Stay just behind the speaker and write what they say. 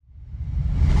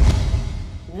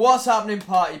What's happening,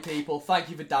 party people? Thank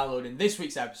you for downloading this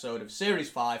week's episode of Series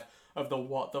 5 of the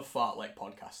What the Fartlek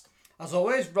podcast. As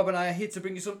always, Rob and I are here to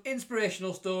bring you some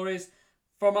inspirational stories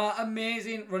from our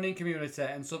amazing running community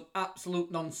and some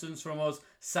absolute nonsense from us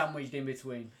sandwiched in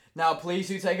between. Now, please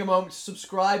do take a moment to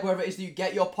subscribe wherever it is that you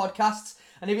get your podcasts.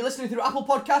 And if you're listening through Apple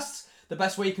Podcasts, the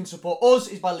best way you can support us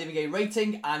is by leaving a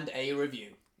rating and a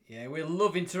review. Yeah, we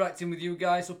love interacting with you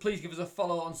guys, so please give us a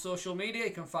follow on social media.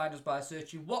 You can find us by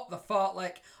searching What the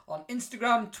Fartlek on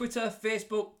Instagram, Twitter,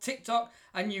 Facebook, TikTok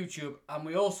and YouTube. And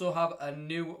we also have a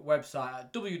new website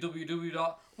at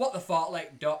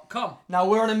www.whatthefartlek.com. Now,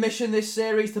 we're on a mission this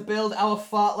series to build our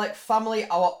Fartlek family,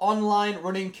 our online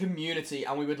running community,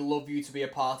 and we would love you to be a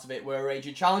part of it. We're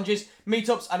arranging challenges,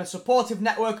 meetups and a supportive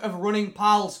network of running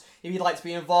pals. If you'd like to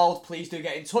be involved, please do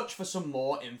get in touch for some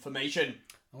more information.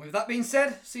 And with that being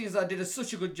said, seeing as I did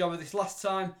such a good job of this last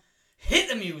time, hit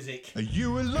the music. Are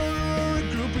you alone or a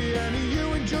groupie and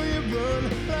you enjoy your run?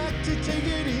 Like to take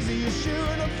it easy, you're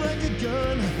shooting up like a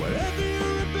gun. Whatever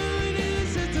your ability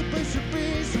is, it's a place to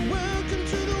be. So welcome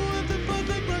to the What the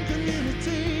Fartlek run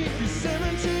community. If you're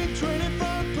 17,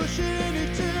 25, pushing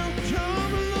 82,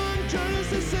 come along, join us,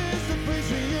 this is the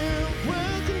place for you.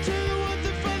 Welcome to the What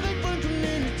the Fartlek run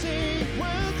community.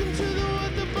 Welcome to the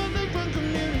What the Fartlek run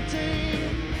community.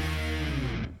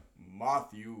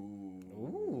 Matthew.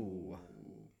 Ooh.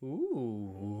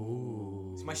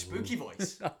 It's my spooky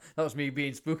voice. That was me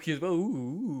being spooky as well.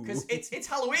 Ooh. Because it's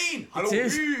Halloween. It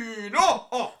is. Halloween.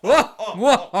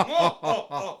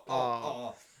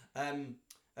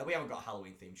 We haven't got a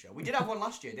Halloween themed show. We did have one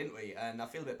last year, didn't we? And I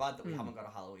feel a bit bad that we haven't got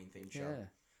a Halloween themed show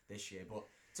this year. But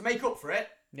to make up for it,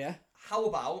 Yeah. how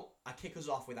about I kick us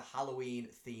off with a Halloween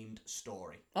themed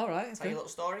story? All right. Tell you a little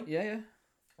story? Yeah.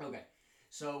 Okay.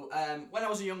 So when I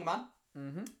was a young man,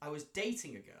 I was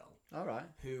dating a girl All right.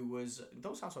 who was...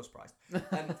 Don't sound so surprised.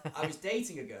 I was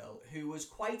dating a girl who was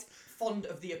quite fond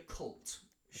of the occult.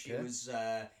 She was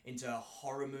into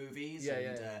horror movies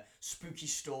and spooky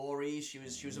stories. She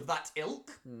was of that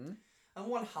ilk. And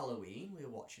one Halloween, we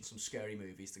were watching some scary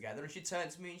movies together, and she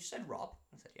turned to me and she said, "Rob."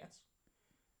 I said, "Yes."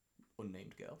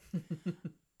 Unnamed girl.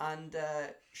 And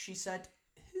she said,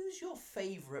 "Who's your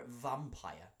favourite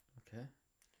vampire?" Okay.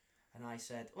 And I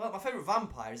said, "Well, my favourite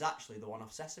vampire is actually the one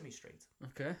off Sesame Street."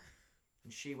 Okay.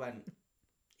 And she went,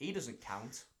 "He doesn't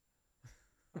count."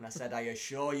 And I said, "I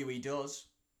assure you he does.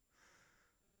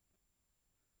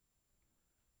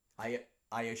 I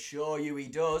assure you he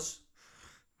does."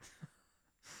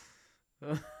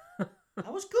 That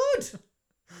was good.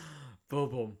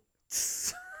 Boom.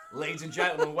 Ladies and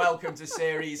gentlemen, welcome to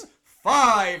Series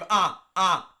 5.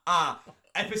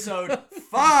 Episode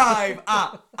 5.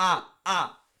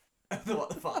 Of the What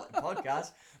the Fartlek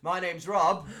podcast. My name's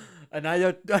Rob. And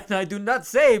I do not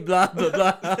say blah blah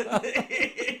blah. And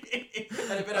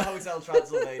a bit of Hotel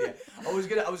Transylvania. I was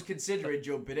considering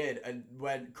jumping in and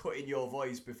when cutting your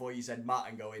voice before you said Matt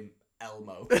and going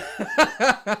Elmo.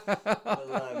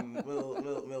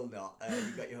 We'll not.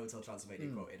 You've got your Hotel Transylvania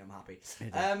quote in. I'm happy.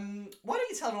 Why don't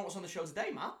you tell everyone what's on the show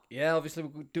today, Matt? Yeah, obviously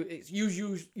we do it's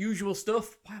usual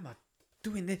stuff. Why am I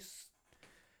doing this?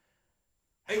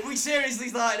 Are we seriously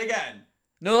starting again?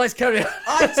 No, let's carry on.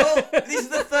 This is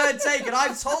the third take, and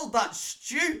I've told that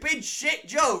stupid shit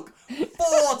joke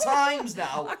 4 times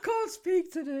now. I can't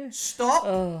speak today. Stop.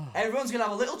 Everyone's going to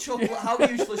have a little chuckle at how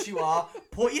useless you are.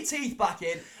 Put your teeth back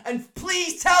in, and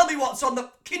please tell me what's on the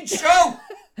fucking show.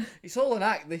 It's all an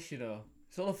act, this, you know.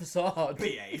 It's all a facade.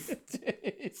 Behave.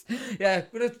 Yeah,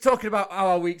 we're talking about how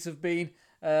our weeks have been.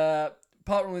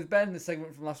 Partnering with Ben, the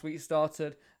segment from last week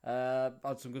started.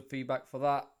 Had some good feedback for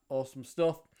that. Awesome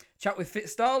stuff. Chat with Fit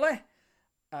Starley.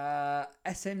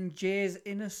 SNJ's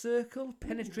Inner Circle.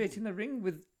 Penetrating the ring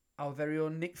with our very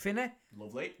own Nick Finney.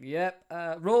 Lovely. Yep.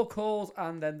 Roll calls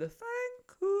and then the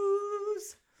thank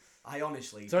yous. I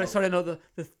honestly... Sorry, no, the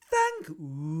thank yous.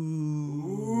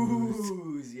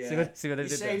 Oohs, yeah. See what I you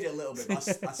did saved there? it a little bit,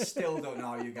 but I still don't know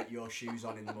how you get your shoes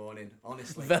on in the morning,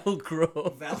 honestly.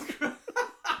 Velcro. Velcro.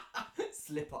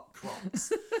 Slip-up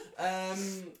Crocs.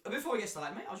 Before we get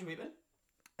started, mate, how's your week been?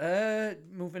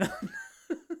 Moving on.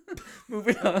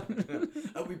 Moving on.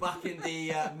 Are we back in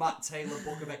the Matt Taylor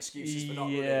book of excuses for not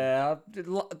running? Yeah,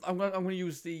 I'm going to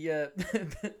use the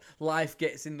life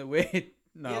gets in the way.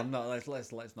 No, Yeah. I'm not.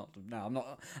 Let's not. No, I'm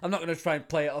not. I'm not going to try and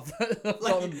play it off.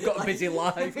 I've got a busy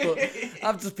life, but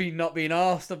I've just been not being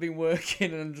arsed. I've been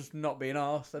working and just not being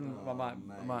arsed, and I might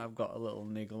have got a little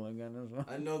niggle again as well.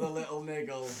 Another little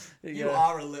niggle. You Yeah.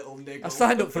 are a little niggle. I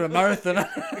signed up for a marathon.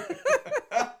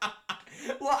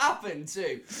 What happened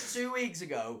too? 2 weeks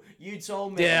ago, you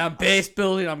told me. Yeah, I'm base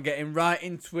building. I'm getting right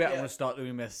into it. I'm Yeah. going to start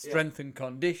doing my strength and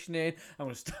conditioning. I'm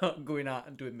going to start going out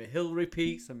and doing my hill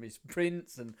repeats and my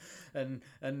sprints. And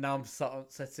now I'm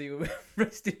sat here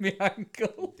resting my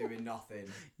ankle. Doing nothing.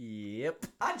 Yep.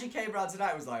 Angie came round tonight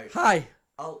and was like, Hi.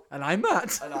 "Oh, And I'm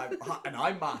Matt. and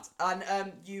I'm Matt."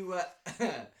 And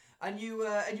you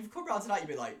and you've come round tonight. You've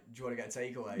been like, "Do you want to get a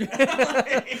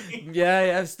takeaway?"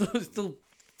 Yeah. Still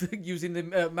using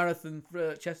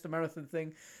the Chester Marathon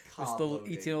thing. We're Carb still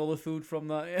loading. eating all the food from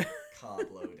that. Yeah.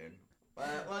 Carb loading.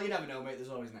 Well, you never know, mate. There's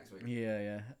always next week.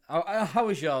 Yeah. How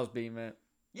has yours been, mate?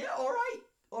 Yeah, all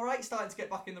right. Starting to get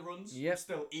back in the runs. Yep. I'm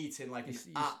still eating like an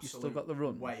You absolute still got the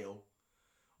run? whale.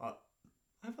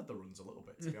 I've had the runs a little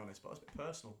bit, to be honest, but it's a bit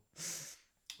personal.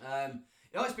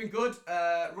 It's been good.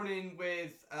 Running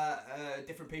with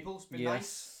different people. It's been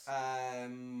nice.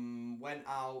 Went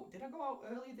out. Did I go out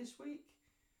earlier this week?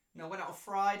 No, went out on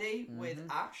Friday with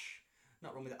Ash.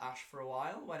 Not run with Ash for a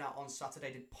while. Went out on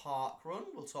Saturday, did park run.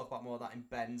 We'll talk about more of that in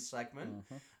Ben's segment.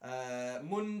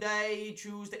 Monday,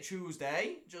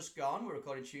 Tuesday, just gone. We're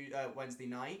recording Wednesday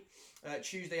night.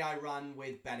 Tuesday I ran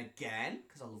with Ben again,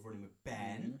 because I love running with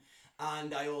Ben.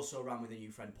 And I also ran with a new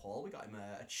friend, Paul. We got him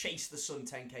a Chase the Sun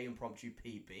 10K impromptu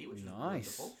PB, which was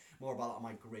wonderful. More about that on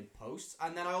my grid posts.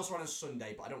 And then I also ran on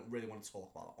Sunday, but I don't really want to talk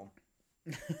about that one.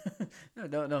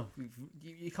 No.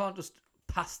 You can't just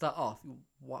pass that off.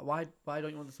 Why don't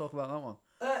you want to talk about that one?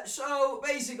 So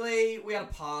basically, we had a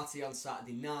party on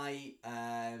Saturday night.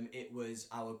 It was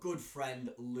our good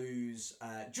friend Lou's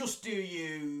Just Do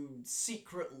You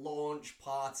secret launch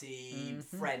party,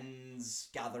 friends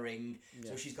gathering.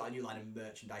 Yeah. So she's got a new line of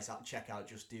merchandise out. Check out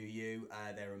Just Do You.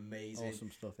 They're amazing.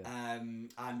 Awesome stuff. Yeah.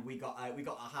 And we got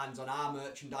our hands on our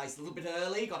merchandise a little bit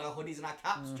early. Got our hoodies and our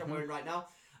caps, which I'm wearing right now.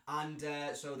 And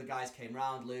so the guys came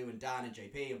round, Lou and Dan and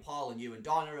JP and Paul and you and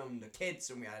Donna and the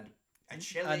kids, and we had a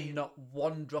chili. And not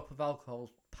one drop of alcohol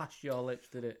passed your lips,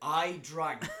 did it? I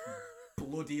drank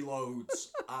bloody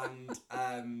loads. And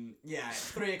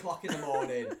 3 o'clock in the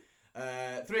morning.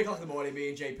 3 o'clock in the morning, me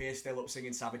and JP are still up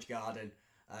singing Savage Garden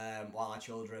while our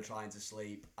children are trying to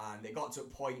sleep. And it got to a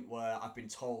point where I've been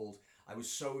told I was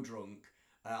so drunk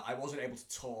I wasn't able to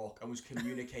talk and was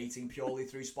communicating purely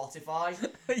through Spotify.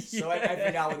 So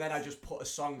every now and then I just put a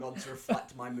song on to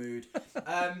reflect my mood.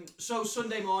 So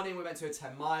Sunday morning we went to a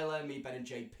 10 miler, me, Ben and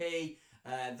JP.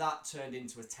 That turned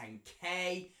into a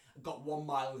 10K. Got 1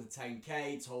 mile of the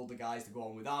 10K, told the guys to go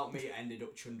on without me, ended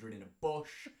up chundering in a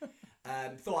bush.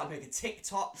 Thought I'd make a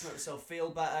TikTok to make myself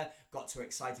feel better. Got too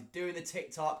excited doing the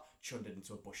TikTok, chundered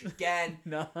into a bush again.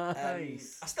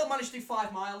 Nice. I still managed to do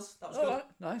 5 miles. That was good. Right.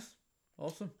 Nice.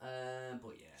 Awesome.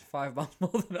 But yeah. 5 miles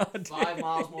more than I did. 5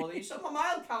 miles more than you. So my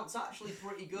mile count's actually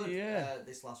pretty good Yeah.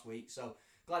 This last week. So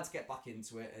glad to get back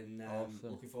into it and Awesome.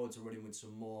 looking forward to running with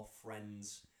some more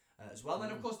friends as well. And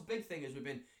then of course the big thing is we've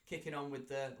been kicking on with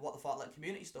the What the Fartlek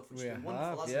community stuff, which has been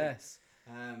wonderful, hasn't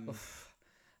it?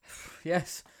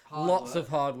 Yes. Lots of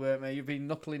hard work, mate. You've been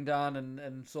knuckling down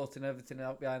and sorting everything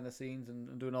out behind the scenes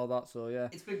and doing all that. So yeah,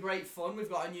 it's been great fun. We've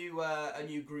got a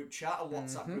new group chat, a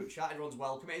WhatsApp group chat. Everyone's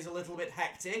welcome. It is a little bit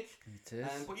hectic, it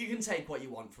is. But you can take what you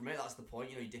want from it. That's the point.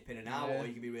 You know, you dip in and out, or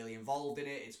you can be really involved in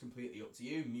it. It's completely up to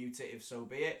you. Mute it if so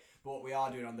be it. But what we are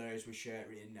doing on there is we're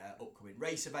sharing upcoming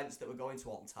race events that we're going to.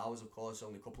 Alton Towers, of course,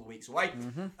 only a couple of weeks away.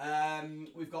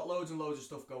 We've got loads and loads of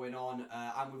stuff going on,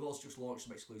 and we've also just launched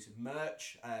some exclusive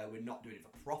merch. We're not doing it for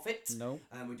profit. No.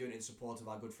 We're doing it in support of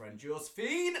our good friend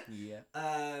Josephine. Yeah.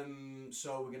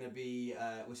 So we're going to be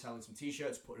we're selling some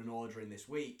t-shirts, putting an order in this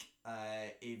week.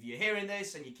 If you're hearing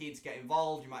this and you're keen to get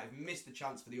involved, you might have missed the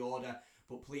chance for the order,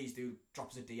 but please do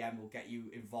drop us a DM. We'll get you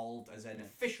involved as an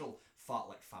official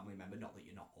Fartlek family member. Not that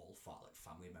you're not all Fartlek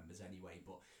family members anyway,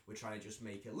 but we're trying to just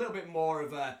make a little bit more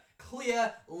of a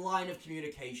clear line of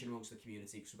communication amongst the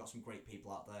community, because we've got some great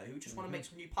people out there who just want to make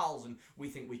some new pals, and we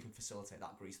think we can facilitate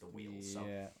that, grease the wheels.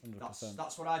 Yeah, 100%.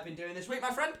 That's what I've been doing this week, my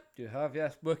friend. You have,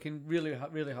 yes. Working really,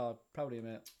 really hard. Proud of you,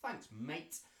 mate. Thanks,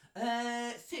 mate.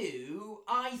 So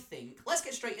I think let's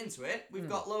get straight into it. We've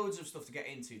got loads of stuff to get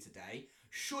into today.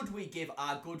 Should we give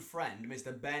our good friend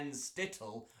Mr. Ben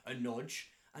Stittle a nudge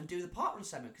and do the parkrun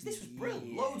segment? Because this was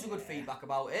brilliant. Loads of good feedback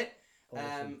about it.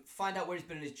 Awesome. Find out where he's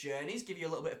been in his journeys, give you a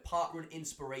little bit of parkrun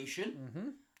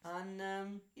inspiration.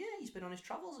 And he's been on his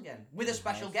travels again with a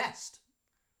special guest.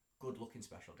 Good looking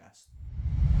special guest.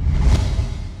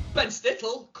 Ben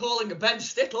Stittle, calling a Ben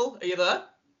Stittle. Are you there?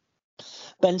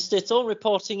 Ben Stittle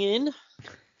reporting in.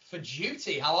 For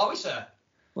duty. How are we, sir?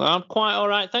 Well, I'm quite all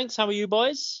right, thanks. How are you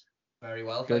boys? Very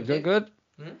well, Good.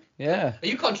 Yeah. Are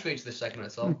you contributing to this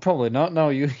segment at all? Probably not. No,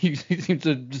 you seem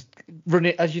to just run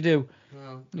it as you do.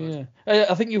 Oh, yeah.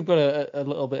 I think you've got a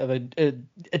little bit of a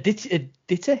ditty.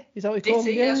 Is that what you call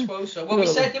it? Yeah, I suppose so. Well, we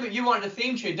said that you wanted a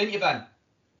theme tune, didn't you, Ben?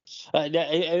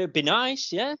 It would be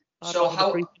nice, yeah. So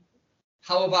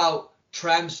how about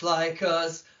tramps like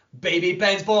us? Baby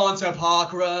Ben's born to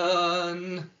park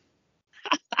run.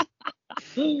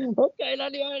 Okay,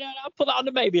 anyway, I'll put that on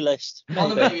the maybe list. On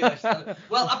the maybe list.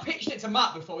 Well, I pitched it to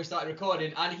Matt before we started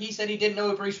recording, and he said he didn't know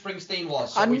who Bruce Springsteen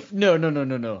was. So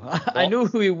No. I knew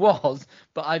who he was,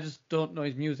 but I just don't know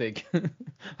his music.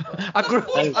 I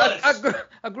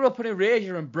grew up on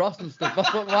Erasure and Bros and stuff.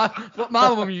 That's what my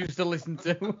mum used to listen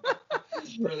to.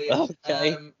 Brilliant.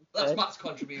 Okay. That's Matt's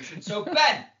contribution. So,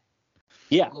 Ben.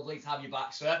 Yeah. Lovely to have you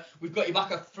back, sir. We've got you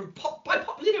back from by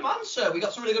popular demand, sir. We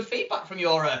got some really good feedback from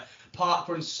your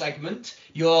parkrun segment,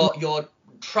 your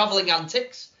travelling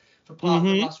antics for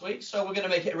parkrun last week. So we're going to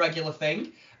make it a regular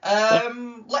thing.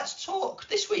 Let's talk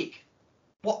this week.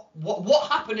 What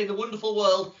happened in the wonderful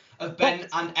world of Ben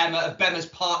and Emma, of Ben's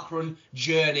parkrun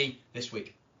journey this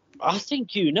week? I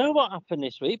think you know what happened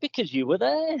this week because you were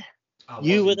there.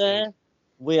 You were there.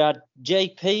 We had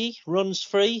JP, runs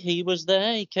free. He was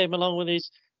there. He came along with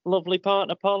his lovely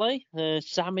partner, Polly.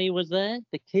 Sammy was there.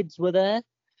 The kids were there.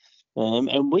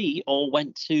 And we all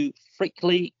went to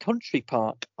Frickley Country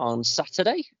Park on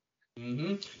Saturday.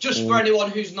 Mm-hmm. Just for anyone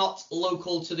who's not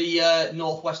local to the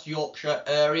Northwest Yorkshire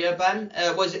area, Ben,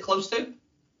 where's it close to?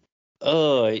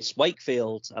 Oh, it's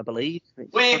Wakefield, I believe.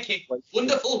 Wakey.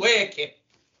 Wonderful Wakey.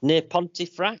 Near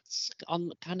Pontefract.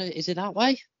 Is it that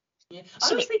way? Yeah.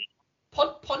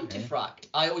 Pontefract,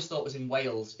 I always thought was in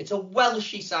Wales. It's a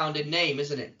Welshy sounding name,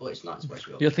 isn't it? But it's not. It's West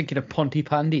Yorkshire. You're thinking of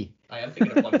Pontypandy. I am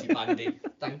thinking of Pontypandy.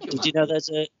 Thank you. Did you know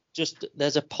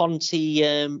there's a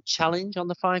Ponty challenge on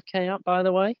the 5K app, by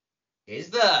the way?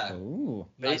 Is there? Ooh.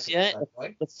 Nice. Yeah,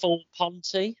 the full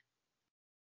Ponty.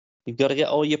 You've got to get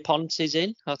all your Ponties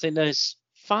in. I think there's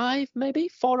 4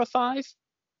 or 5.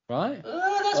 Right.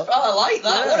 I like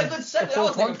that. Yeah. What a good set.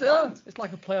 It's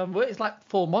like a play on words. It's like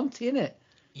full Monty, isn't it?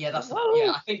 Yeah,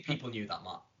 I think people knew that,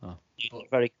 Matt. Oh.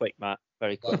 Very quick, Matt.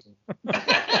 Very quick.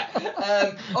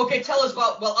 Okay, tell us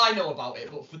about. Well, I know about it,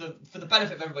 but for the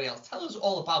benefit of everybody else, tell us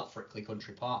all about Frickley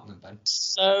Country Park, then, Ben.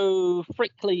 So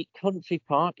Frickley Country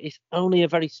Park is only a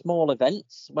very small event.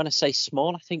 When I say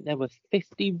small, I think there were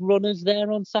 50 runners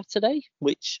there on Saturday,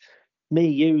 which me,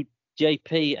 you,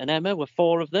 JP, and Emma were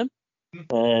 4 of them.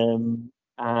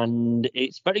 And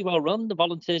it's very well run. The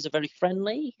volunteers are very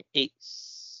friendly.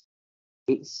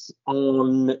 It's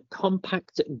on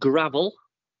compact gravel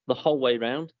the whole way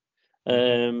round.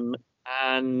 And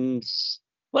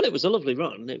well, it was a lovely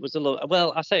run. It was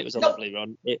I say it was a lovely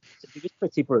run. It was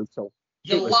pretty brutal.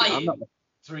 You're lying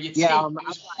through your teeth. Yeah, it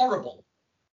was horrible.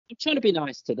 I'm trying to be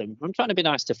nice to them. I'm trying to be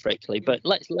nice to Frickley, but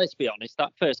let's be honest.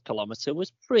 That first kilometre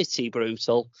was pretty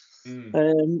brutal.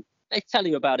 They tell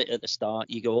you about it at the start.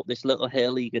 You go up this little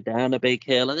hill, you go down a big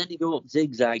hill, and then you go up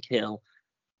Zigzag Hill.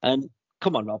 And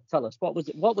come on, Rob, tell us what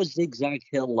was Zigzag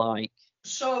Hill like?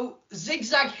 So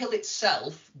Zigzag Hill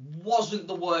itself wasn't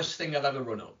the worst thing I've ever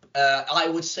run up. I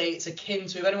would say it's akin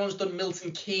to, if anyone's done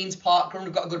Milton Keynes parkrun,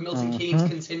 we've got a good Milton Keynes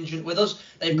contingent with us.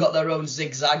 They've got their own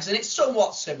zigzags, and it's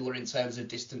somewhat similar in terms of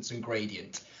distance and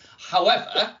gradient.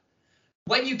 However,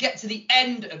 when you get to the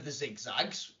end of the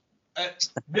zigzags at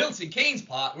Milton Keynes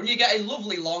Park, when you get a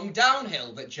lovely long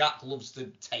downhill that Jack loves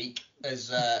to take as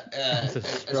a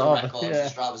record,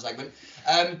 as a Strava segment.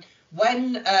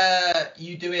 When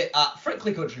you do it at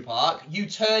Frickley Country Park, you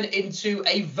turn into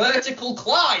a vertical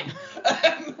climb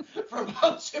for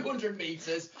about 200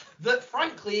 metres that,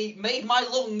 frankly, made my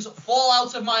lungs fall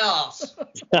out of my arse.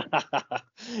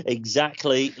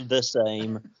 Exactly the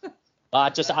same. I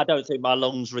don't think my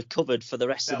lungs recovered for the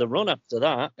rest of the run after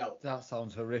that. No. That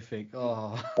sounds horrific.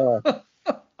 Oh.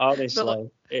 Honestly.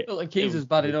 Milton Keynes is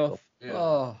bad enough. Yeah.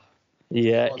 Oh.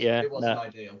 Yeah, It wasn't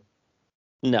ideal.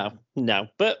 No.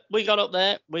 But we got up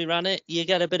there, we ran it. You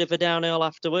get a bit of a downhill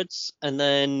afterwards, and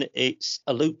then it's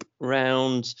a loop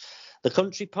round the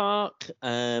country park.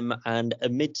 And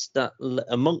amongst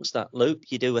that loop,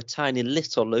 you do a tiny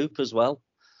little loop as well,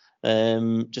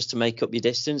 just to make up your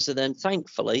distance. And then,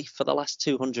 thankfully, for the last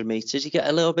 200 metres, you get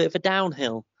a little bit of a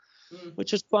downhill,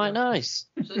 which was quite nice.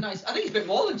 So nice. I think it's a bit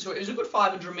more than 200. It was a good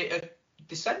 500 metre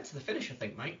descent to the finish, I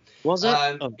think, mate. Was it?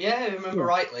 Yeah, if I remember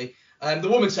rightly. The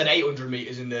woman said 800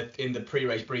 metres in the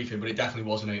pre-race briefing, but it definitely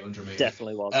wasn't 800 metres.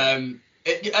 Definitely wasn't.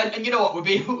 And you know what? We're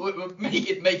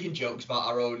making jokes about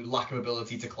our own lack of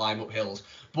ability to climb up hills,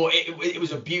 but it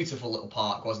was a beautiful little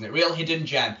park, wasn't it? Real hidden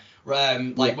gem.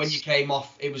 When you came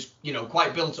off, it was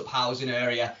quite built up housing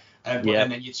area. And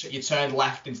then you turn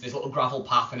left into this little gravel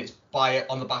path, and it's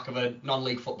on the back of a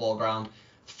non-league football ground.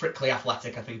 Frickley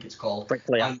Athletic, I think it's called.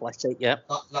 Frickley Athletic, yeah.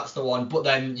 That's the one. But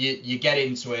then you get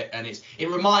into it, and it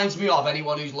reminds me of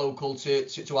anyone who's local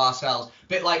to ourselves. A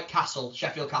bit like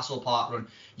Sheffield Castle Park Run.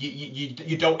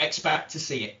 You don't expect to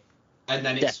see it, and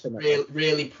then it's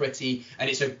really pretty, and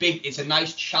it's a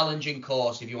nice challenging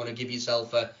course if you want to give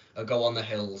yourself a go on the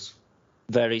hills.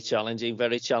 Very challenging,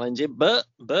 but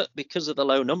because of the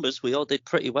low numbers, we all did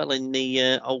pretty well in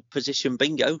the old position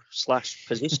bingo /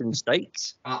 position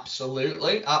stakes.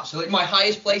 Absolutely. My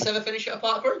highest place ever finish at a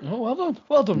parkrun. Oh,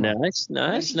 well done. Nice.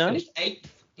 8th,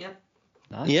 yeah.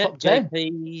 Nice. Yeah, Top 10.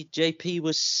 JP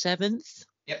was 7th.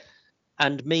 Yep.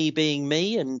 And me being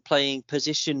me and playing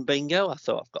position bingo, I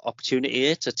thought I've got opportunity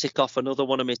here to tick off another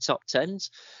one of my top 10s.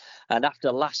 And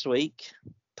after last week,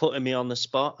 putting me on the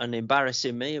spot and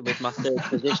embarrassing me with my 3rd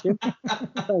position.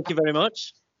 Thank you very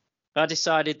much. I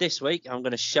decided this week I'm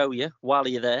going to show you while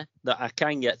you're there that I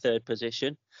can get 3rd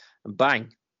position. And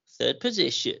bang, 3rd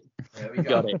position. There we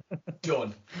go. Got it.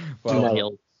 Done.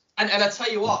 Nailed. And I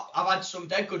tell you what, I've had some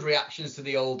dead good reactions to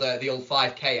the old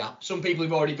 5K app. Some people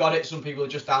have already got it. Some people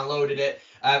have just downloaded it.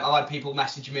 I've had people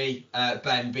message me,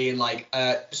 Ben, being like,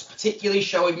 particularly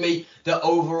showing me the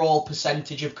overall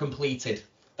percentage of completed.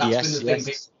 That's been the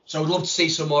thing. So I'd love to see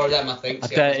some more of them, I think. I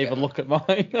don't even look at mine.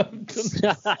 I've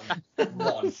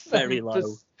done very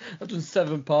low. I've done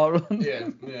 7 park runs. Yeah,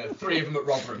 3 of them at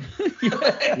Rotherham.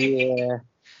 Yeah.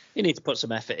 You need to put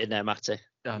some effort in there, Matty.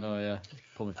 I know, yeah.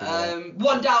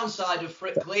 One downside of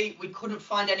Frickley, we couldn't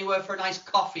find anywhere for a nice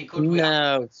coffee, could we?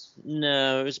 No,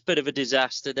 it was a bit of a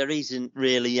disaster. There isn't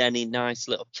really any nice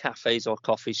little cafes or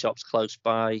coffee shops close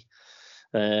by.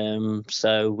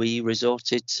 So we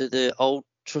resorted to the old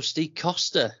trusty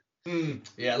Costa.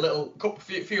 Yeah,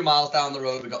 few miles down the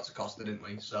road we got to Costa, didn't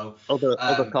we? So other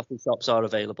coffee shops are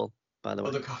available, by the way.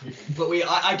 But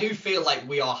I do feel like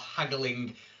we are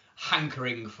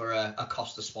hankering for a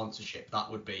Costa sponsorship. That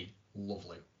would be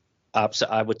lovely.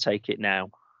 Absolutely, I would take it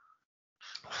now.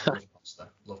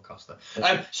 Love Costa.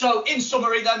 So in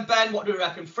summary then, Ben, what do we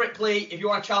reckon? Frickley, if you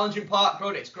want a challenging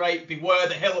parkrun, it's great. Beware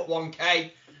the hill at 1K.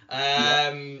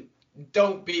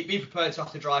 Don't be prepared to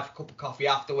have to drive for a cup of coffee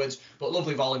afterwards, but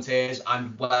lovely volunteers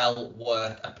and well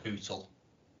worth a pootle.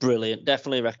 Brilliant.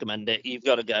 Definitely recommend it. You've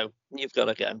got to go.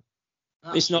 Absolutely.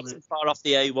 It's not too far off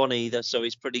the A1 either, so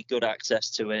it's pretty good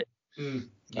access to it.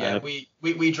 Yeah,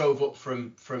 we drove up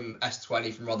from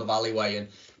S20 from Rother Valley Way and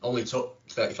only took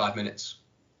 35 minutes.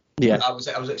 Yeah. I was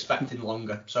expecting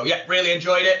longer. So yeah, really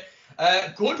enjoyed it.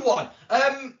 Good one.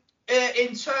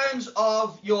 In terms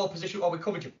of your position, we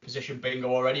covered your position bingo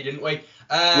already, didn't we?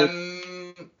 Have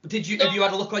you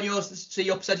had a look on yours to see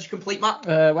your percentage complete, Matt?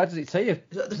 Where does it say you?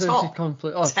 Is it at the top?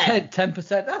 Complete. Oh,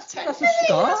 10%. That's a start.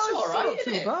 That's all right, not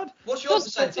too bad. What's your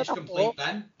percentage complete,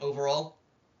 Ben, overall?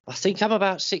 I think I'm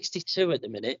about 62 at the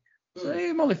minute. So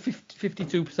I'm only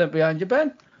 52% behind you,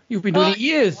 Ben. You've been doing it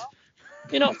years.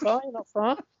 You're not far.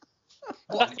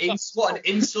 What an insult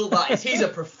that is. He's a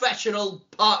professional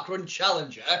parkrun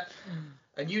challenger,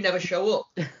 and you never show up.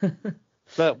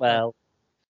 But, well,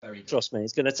 very good. Trust me,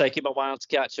 it's going to take him a while to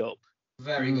catch up.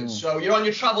 Very good. So you're on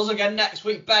your travels again next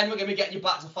week, Ben. We're going to be getting you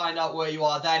back to find out where you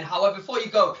are then. However, before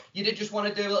you go, you did just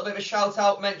want to do a little bit of a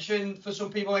shout-out mention for some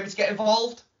people maybe to get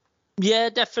involved? Yeah,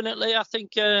 definitely. I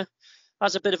think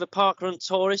as a bit of a parkrun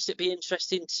tourist, it'd be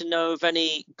interesting to know of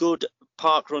any good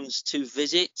parkruns to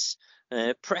visit.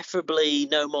 Preferably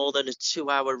no more than a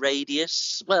 2-hour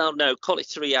radius. Well, no, call it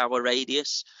 3-hour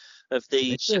radius of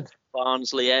the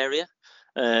Barnsley area.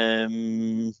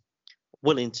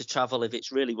 Willing to travel if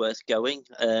it's really worth going.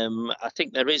 I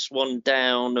think there is one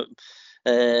down.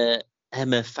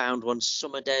 Emma found one,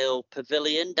 Summerdale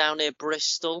Pavilion down near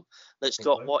Bristol, that's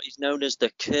got what is known as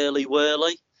the Curly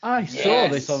Whirly. I saw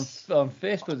this on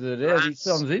Facebook the other day. It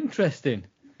sounds interesting.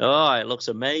 Oh, it looks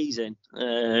amazing.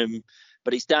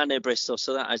 But it's down near Bristol,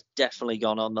 so that has definitely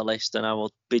gone on the list, and I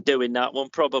will be doing that one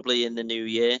probably in the new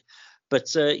year.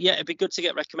 But yeah, it'd be good to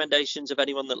get recommendations of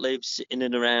anyone that lives in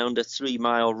and around a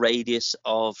 3-mile radius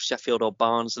of Sheffield or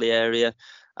Barnsley area,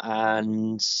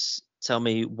 and tell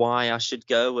me why I should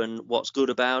go and what's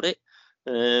good about it.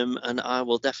 And I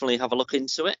will definitely have a look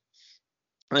into it.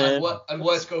 And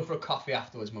where to go for a coffee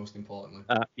afterwards, most importantly.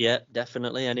 Yeah,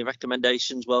 definitely. Any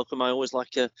recommendations? Welcome. I always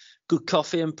like a good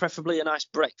coffee and preferably a nice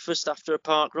breakfast after a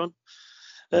park run.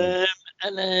 And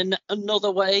then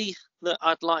another way that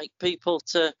I'd like people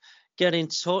to get in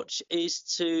touch is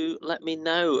to let me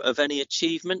know of any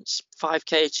achievements,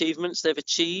 5K achievements they've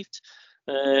achieved.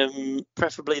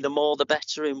 Preferably the more the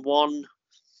better in one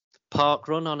park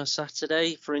run on a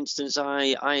Saturday. For instance,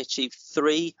 I achieved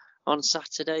 3 on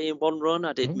Saturday in one run.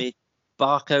 I did my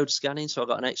barcode scanning, so I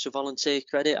got an extra volunteer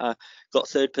credit. I got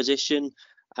 3rd position,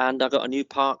 and I got a new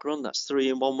park run. That's 3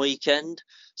 in one weekend.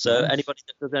 So anybody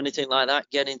that does anything like that,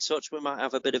 get in touch. We might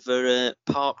have a bit of a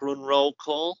park run roll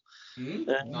call.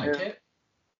 Like it.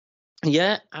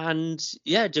 Yeah, and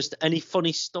just any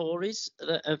funny stories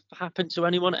that have happened to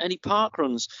anyone at any park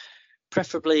runs.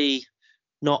 Preferably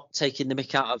not taking the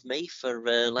mick out of me for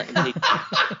letting people.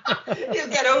 You'll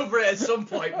get over it at some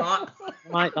point, Matt.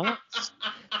 Like that.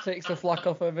 Takes the flack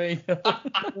off of me. But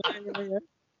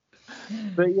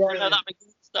no,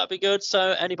 that'd be good.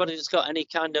 So anybody that's got any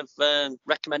kind of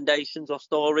recommendations or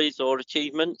stories or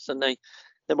achievements, and they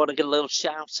want to get a little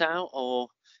shout out or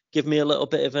give me a little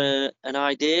bit of an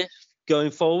idea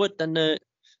going forward, then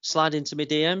slide into my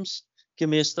DMs, give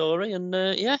me a story, and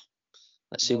let's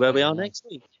see where we are next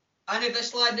week. And if they're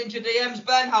sliding into DMs,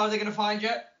 Ben, how are they going to find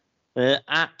you?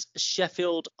 At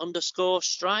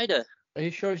Sheffield_Strider. Are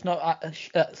you sure it's not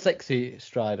Sexy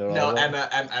Strider? No,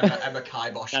 Emma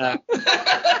Kibosh.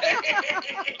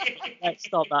 Let's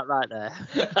stop that right there.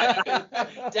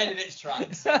 Dead in its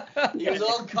tracks. He was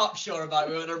all cocksure about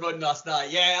we were on a run last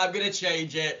night. Yeah, I'm going to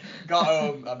change it. Got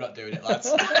home. I'm not doing it,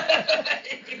 lads.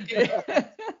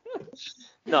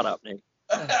 Not happening.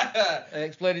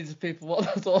 Explaining to people what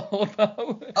that's all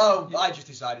about. Oh, I just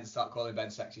decided to start calling Ben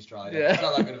Sexy Strider. Yeah. It's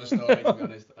not that good of a story, to be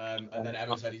honest. And then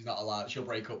Emma said he's not allowed. She'll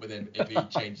break up with him if he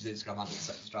changes his Instagram handle to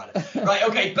Sexy Strider. Right,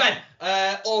 okay, Ben.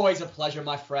 Always a pleasure,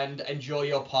 my friend. Enjoy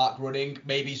your park running.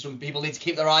 Maybe some people need to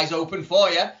keep their eyes open for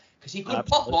you, because he could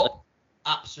pop up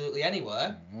absolutely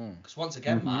anywhere. Because once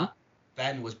again, Matt,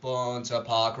 Ben was born to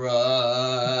park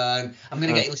run. I'm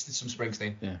going to get you listed some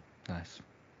Springsteen. Yeah, nice.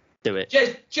 Do it.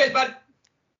 Cheers, Ben.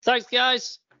 Thanks,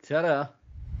 guys. Ta-da.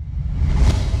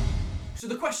 So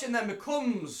the question then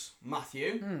becomes,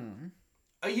 Matthew,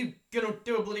 are you going to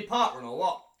do a bloody park run or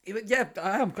what? Yeah,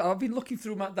 I am. I've been looking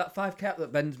through that 5K app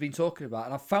that Ben's been talking about,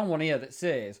 and I found one here that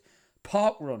says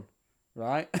park run,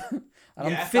 right?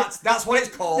 And that's what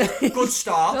it's called. Good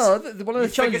start. No, one of the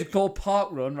challenges is called park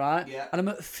run, right? Yeah. And I'm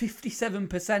at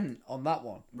 57% on that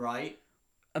one. Right.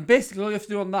 And basically all you have to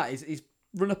do on that is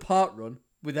run a park run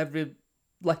with every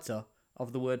letter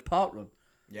of the word park run.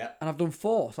 Yeah. And I've done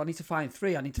 4, so I need to find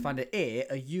 3. I need to find an A,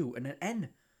 a U, and an N.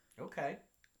 Okay.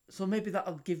 So maybe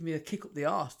that'll give me a kick up the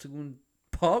arse to go and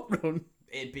park run.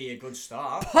 It'd be a good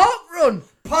start. Park run!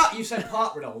 You said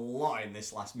park run a lot in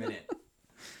this last minute.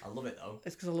 I love it though.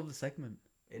 It's because I love the segment.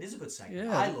 It is a good segment.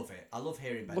 Yeah. I love it. I love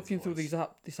hearing Ben's Looking through voice.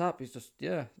 this app is just,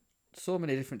 so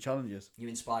many different challenges. You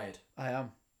inspired? I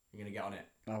am. You're going to get on it?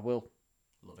 I will.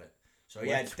 Love it. So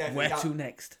yeah, it's definitely... Where to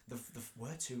next?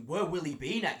 Where to? Where will he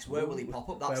be next? Where will he pop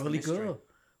up? That's Where will the he mystery. go?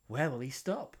 Where will he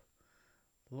stop?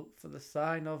 Look for the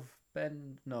sign of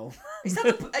Ben... No. Is that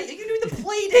are you doing the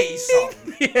Playdays song?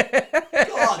 Yeah.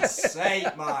 God's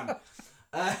sake, man.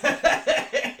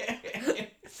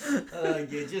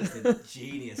 You're just a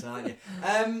genius, aren't you?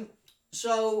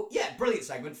 So, yeah, brilliant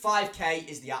segment. 5K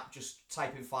is the app. Just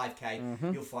type in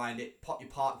 5K. You'll find it. Pop your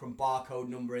parkrun barcode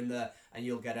number in there, and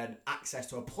you'll get an access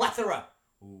to a plethora.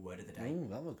 Ooh, word of the day. Ooh,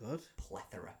 that was good.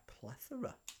 Plethora.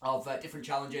 Of different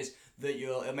challenges that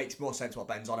it makes more sense what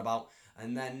Ben's on about.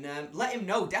 And then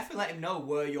definitely let him know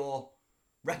where your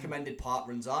recommended park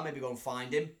runs are. Maybe go and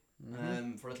find him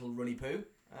for a little runny poo.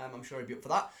 I'm sure he'd be up for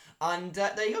that. And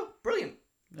there you go. Brilliant.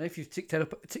 If you've ticked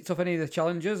off any of the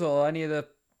challenges or any of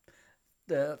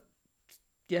the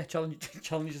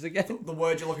challenges again. The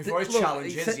word you're looking for is Look,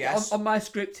 challenges, yes. On my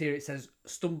script here it says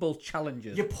stumble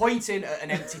challenges. You're pointing at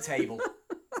an empty table.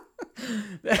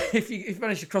 If you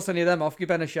manage to cross any of them off, give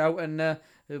Ben a shout and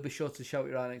he'll be sure to shout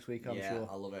it right next week, I'm sure. Yeah,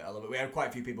 I love it. We had quite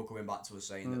a few people coming back to us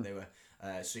saying that they were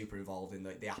super involved in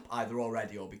the app, either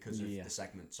already or because of the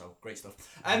segment. So, great stuff.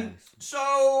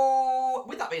 So,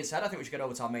 with that being said, I think we should get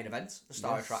over to our main event, the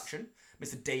star attraction.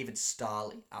 Mr. David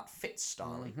Starley at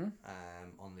FitStarley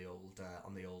on the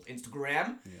old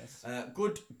Instagram. Yes.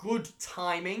 Good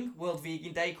timing. World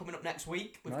Vegan Day coming up next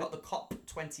week. We've got the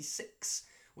COP26,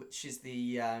 which is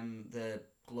the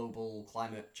global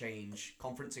climate change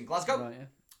conference in Glasgow. Right,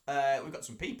 yeah. We've got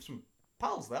some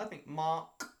pals there. I think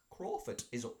Mark Crawford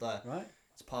is up there. Right.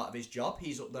 It's part of his job.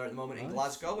 He's up there at the moment in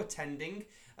Glasgow, attending,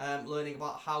 learning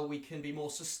about how we can be more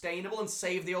sustainable and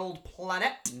save the old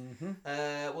planet.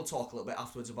 We'll talk a little bit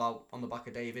afterwards on the back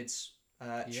of David's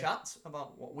chat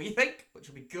about what we think, which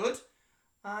will be good.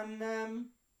 And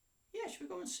should we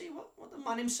go and see what the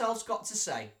man himself's got to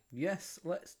say? Yes,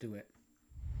 let's do it.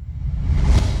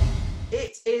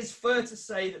 It is fair to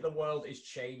say that the world is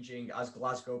changing as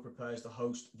Glasgow prepares to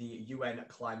host the UN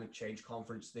Climate Change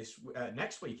Conference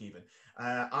next week even.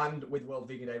 And with World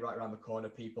Vegan Day right around the corner,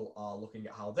 people are looking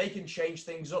at how they can change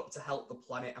things up to help the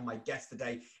planet. And my guest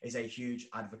today is a huge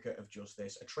advocate of just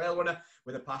this, a trail runner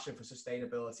with a passion for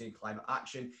sustainability and climate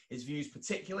action. His views,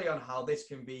 particularly on how this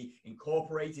can be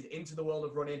incorporated into the world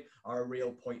of running, are a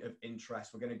real point of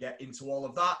interest. We're going to get into all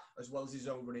of that, as well as his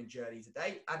own running journey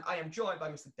today. And I am joined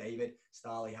by Mr. David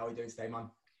Starley. How are you doing today, man?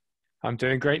 I'm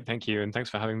doing great, thank you, and thanks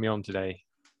for having me on today.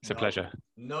 It's a pleasure.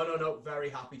 No. Very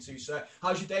happy to, sir.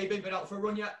 How's your day been? Been out for a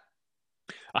run yet?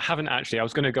 I haven't actually. I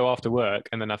was going to go after work,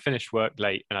 and then I finished work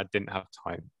late, and I didn't have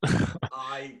time.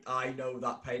 I know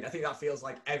that pain. I think that feels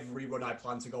like every run I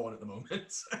plan to go on at the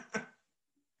moment.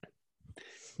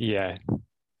 Yeah.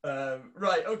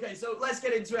 Right, okay, so let's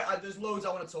get into it. There's loads I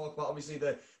want to talk about. Obviously,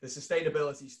 the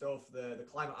sustainability stuff, the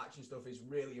climate action stuff is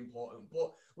really important.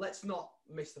 But let's not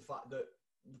miss the fact that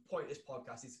the point of this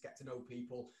podcast is to get to know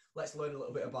people. Let's learn a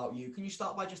little bit about you. Can you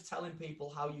start by just telling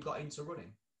people how you got into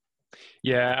running?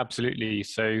 Yeah, absolutely.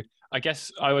 So I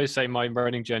guess I always say my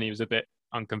running journey was a bit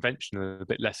unconventional, a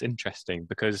bit less interesting,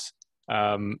 because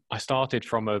I started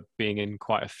from being in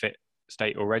quite a fit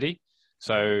state already.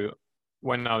 So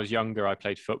when I was younger, I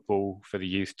played football for the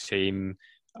youth team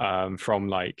from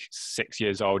like 6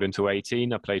 years old until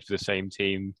 18. I played for the same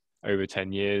team over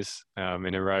 10 years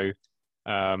in a row.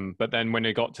 But then when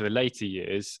it got to the later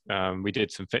years, we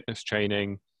did some fitness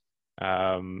training,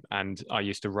 and I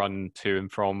used to run to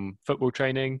and from football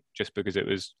training just because it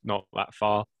was not that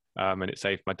far, and it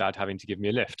saved my dad having to give me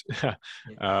a lift.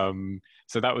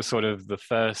 So that was sort of the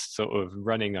first sort of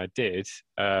running I did.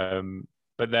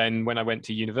 But then when I went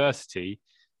to university,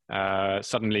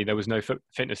 suddenly there was no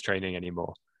fitness training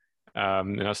anymore.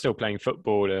 And I was still playing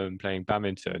football and playing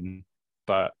badminton,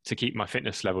 but to keep my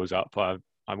fitness levels up,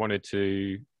 I wanted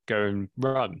to go and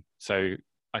run. So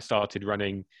I started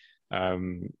running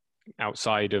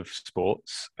outside of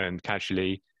sports and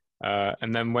casually.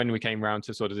 And then when we came around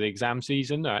to sort of the exam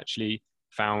season, I actually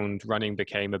found running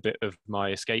became a bit of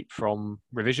my escape from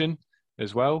revision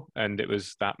as well. And it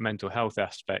was that mental health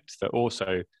aspect that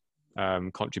also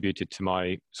contributed to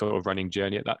my sort of running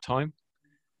journey at that time.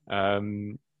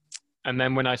 And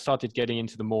then when I started getting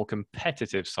into the more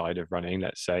competitive side of running,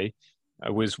 let's say,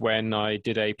 was when I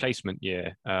did a placement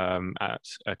year at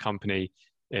a company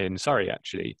in Surrey,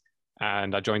 actually.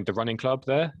 And I joined the running club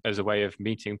there as a way of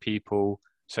meeting people,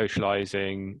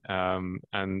 socializing,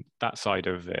 and that side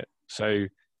of it. So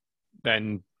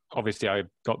then obviously I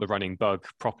got the running bug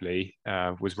properly,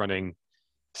 was running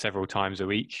several times a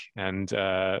week, and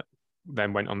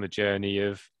then went on the journey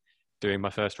of doing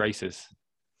my first races.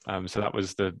 So that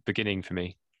was the beginning for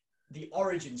me. The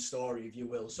origin story, if you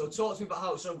will. So talk to me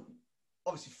about so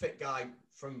obviously fit guy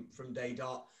from day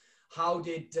dot. How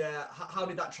did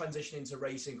that transition into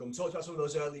racing come? Talk about some of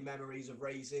those early memories of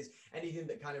races. Anything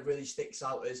that kind of really sticks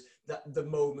out as that the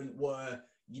moment where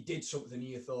you did something and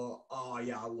you thought, oh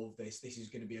yeah, I love this. This is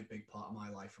going to be a big part of my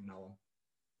life from now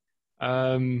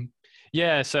on.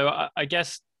 Yeah, so I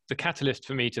guess the catalyst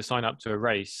for me to sign up to a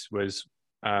race was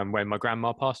when my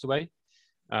grandma passed away.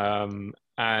 And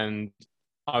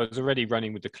I was already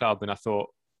running with the club, and I thought,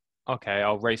 okay,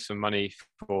 I'll raise some money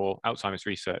for Alzheimer's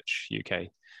Research UK,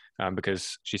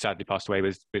 because she sadly passed away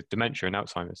with dementia and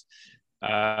Alzheimer's.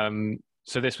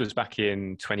 So this was back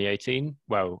in 2018,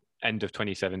 well, end of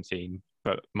 2017.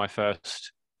 But my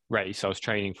first race I was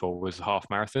training for was a half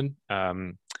marathon,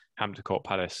 Hampton Court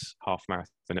Palace half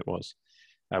marathon it was,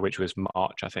 which was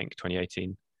March, I think,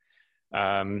 2018.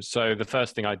 So the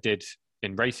first thing I did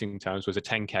in racing terms was a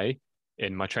 10K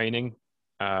in my training.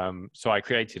 So I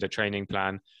created a training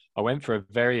plan. I went for a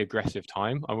very aggressive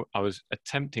time. I was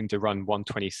attempting to run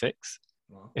 1:26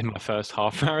 in my first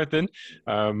half marathon,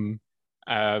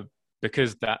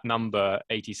 because that number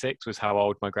 86 was how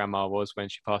old my grandma was when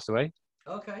she passed away.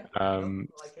 Okay.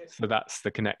 So that's the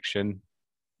connection.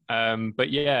 But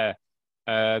yeah,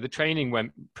 the training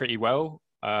went pretty well.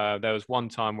 There was one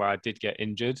time where I did get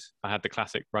injured. I had the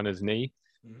classic runner's knee,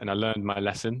 and I learned my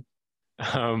lesson.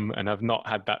 And I've not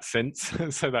had that since.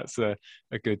 So that's a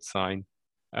good sign.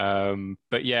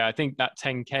 But yeah, I think that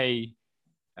 10K,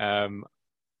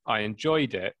 I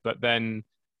enjoyed it, but then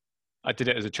I did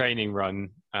it as a training run,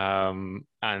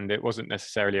 and it wasn't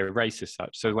necessarily a race as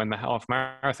such. So when the half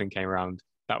marathon came around,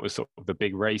 that was sort of the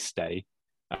big race day.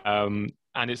 And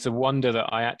it's a wonder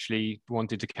that I actually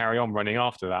wanted to carry on running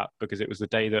after that, because it was the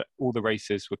day that all the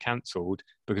races were cancelled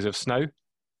because of snow.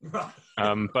 Right.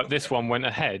 But this one went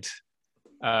ahead,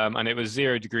 and it was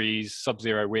 0 degrees,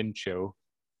 sub-zero wind chill.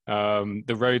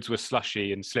 The roads were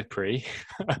slushy and slippery.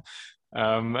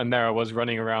 And there I was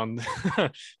running around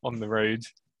on the road,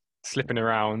 slipping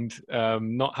around,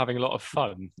 not having a lot of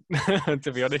fun,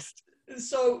 to be honest.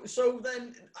 So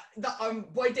then, that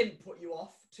I didn't put you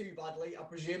off too badly, I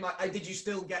presume. Did you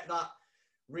still get that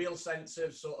real sense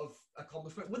of sort of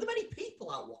accomplishment? Were there many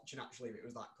people out watching, actually, if it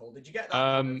was that cold? Did you get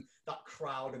that, that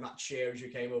crowd and that cheer as you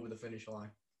came over the finish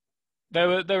line? There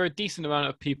were a decent amount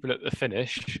of people at the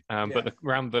finish, but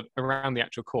around the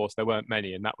actual course, there weren't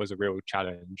many, and that was a real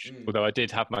challenge. Although I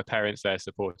did have my parents there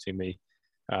supporting me,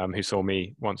 who saw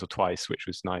me once or twice, which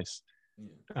was nice.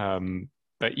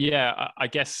 But yeah, I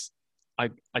guess I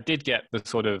did get the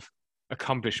sort of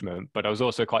accomplishment, but I was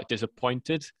also quite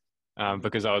disappointed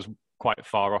because I was quite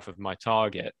far off of my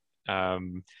target.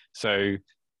 So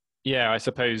yeah, I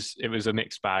suppose it was a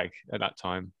mixed bag at that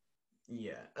time.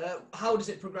 Yeah. How does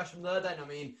it progress from there then? I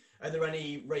mean, are there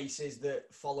any races that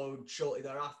followed shortly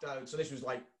thereafter? So this was,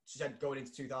 like you said, going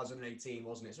into 2018,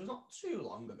 wasn't it? So it's not too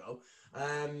long ago.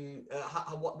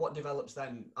 What develops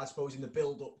then, I suppose, in the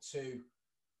build-up to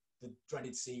the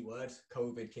dreaded C word,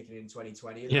 COVID, kicking in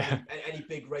 2020? Any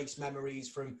big race memories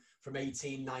from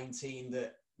 18, 19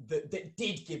 that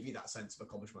did give you that sense of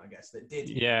accomplishment, I guess, that did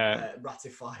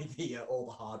ratify all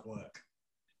the hard work?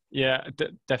 Yeah,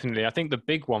 definitely. I think the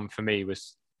big one for me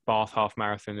was Bath Half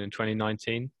Marathon in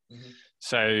 2019.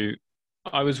 So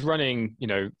I was running,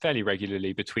 fairly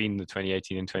regularly between the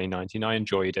 2018 and 2019. I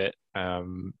enjoyed it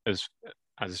as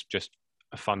just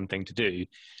a fun thing to do.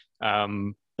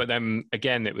 But then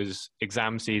again, it was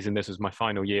exam season. This was my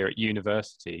final year at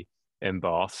university in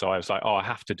Bath. So I was like, I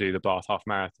have to do the Bath Half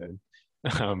Marathon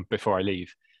before I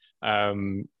leave.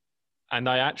 And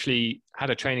I actually had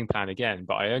a training plan again,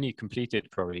 but I only completed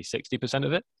probably 60%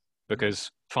 of it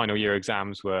because final year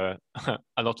exams were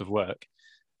a lot of work.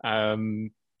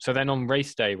 So then on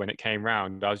race day, when it came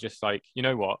round, I was just like, you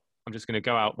know what? I'm just going to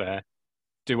go out there,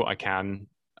 do what I can,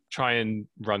 try and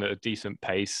run at a decent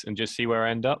pace and just see where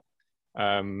I end up.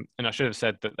 And I should have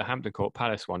said that the Hampton Court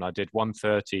Palace one, I did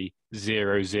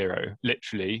 1:30.00,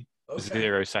 literally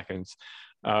 0 seconds.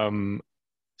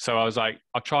 So I was like,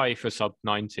 I'll try for sub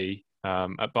 90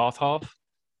 at Bath Half,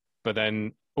 but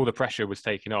then all the pressure was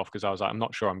taken off because I was like, I'm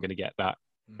not sure I'm going to get that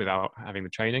without having the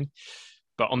training.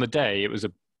 But on the day, it was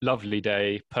a lovely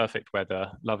day, perfect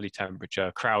weather, lovely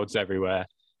temperature, crowds everywhere.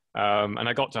 And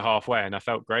I got to halfway and I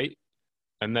felt great.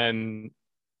 And then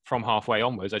from halfway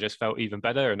onwards, I just felt even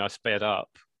better and I sped up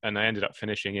and I ended up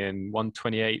finishing in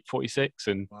 1:28.46.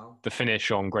 And the finish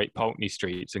on Great Pulteney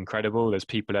Street is incredible. There's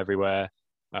people everywhere.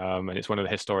 And it's one of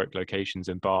the historic locations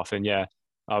in Bath. And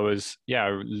I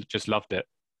just loved it.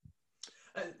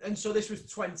 And so this was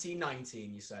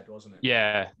 2019, you said, wasn't it?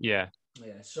 Yeah.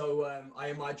 So I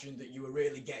imagine that you were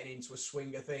really getting into a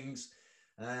swing of things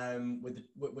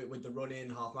with the running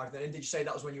half marathon. And did you say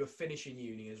that was when you were finishing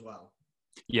uni as well?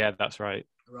 Yeah, that's right.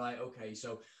 Right. Okay.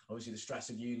 So obviously the stress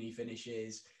of uni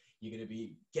finishes. You're going to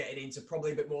be getting into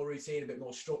probably a bit more routine, a bit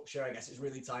more structure. I guess it's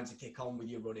really time to kick on with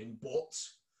your running. But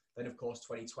then, of course,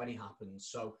 2020 happened.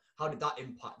 So how did that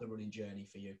impact the running journey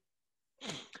for you?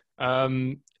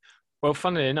 Well,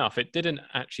 funnily enough, it didn't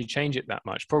actually change it that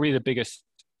much. Probably the biggest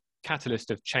catalyst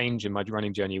of change in my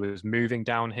running journey was moving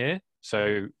down here,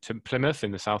 so to Plymouth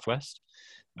in the southwest,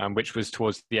 which was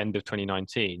towards the end of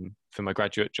 2019 for my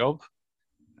graduate job.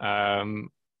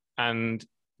 And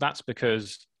that's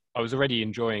because I was already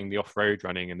enjoying the off-road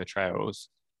running and the trails.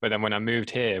 But then when I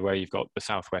moved here, where you've got the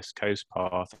Southwest Coast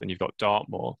Path and you've got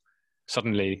Dartmoor,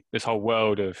 suddenly this whole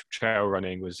world of trail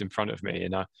running was in front of me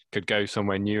and I could go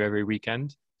somewhere new every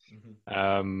weekend.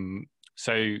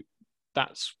 So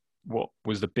that's what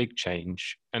was the big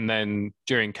change. And then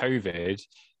during COVID,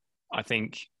 I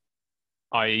think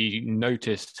I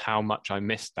noticed how much I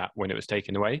missed that when it was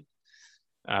taken away.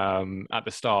 At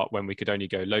the start, when we could only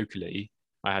go locally,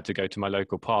 I had to go to my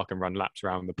local park and run laps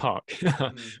around the park,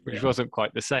 which wasn't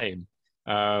quite the same.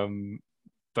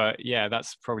 But yeah,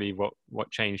 that's probably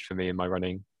what changed for me in my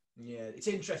running. Yeah, it's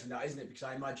interesting that, isn't it? Because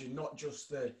I imagine not just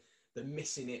the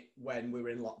missing it when we were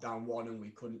in lockdown 1 and we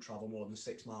couldn't travel more than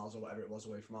 6 miles or whatever it was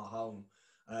away from our home.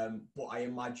 But I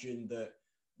imagine that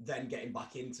then getting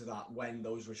back into that when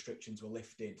those restrictions were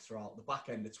lifted throughout the back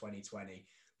end of 2020,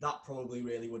 that probably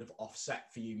really would have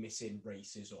offset for you missing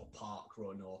races or park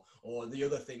run or the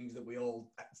other things that we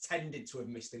all tended to have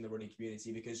missed in the running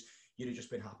community because you'd have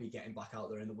just been happy getting back out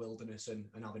there in the wilderness and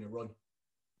having a run.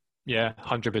 Yeah,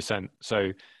 100%.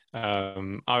 So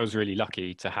I was really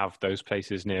lucky to have those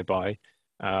places nearby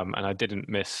and I didn't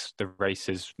miss the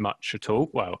races much at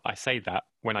all. Well, I say that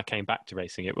when I came back to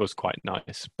racing, it was quite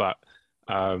nice, but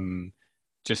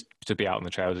just to be out on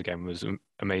the trails again was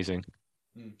amazing.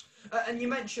 And you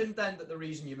mentioned then that the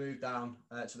reason you moved down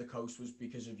to the coast was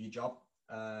because of your job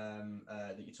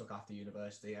that you took after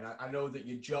university. And I know that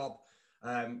your job,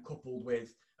 coupled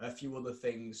with a few other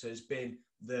things, has been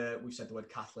we've said the word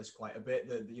catalyst quite a bit,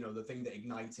 the thing that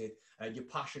ignited your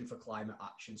passion for climate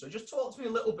action. So just talk to me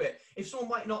a little bit, if someone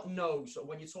might not know, so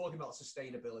when you're talking about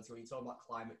sustainability, when you're talking about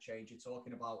climate change, you're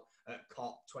talking about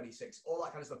COP26, all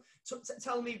that kind of stuff.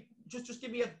 Tell me, just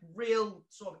give me a real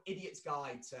sort of idiot's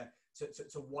guide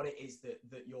to what it is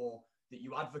that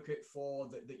you advocate for,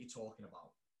 that you're talking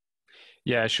about.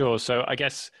 Yeah, sure. So I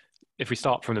guess if we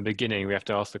start from the beginning, we have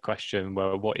to ask the question,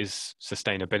 well, what is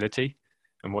sustainability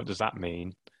and what does that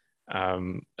mean?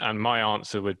 And my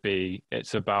answer would be,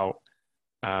 it's about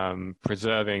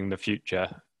preserving the future.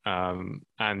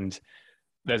 And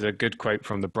there's a good quote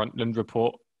from the Brundtland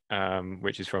Report,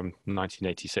 which is from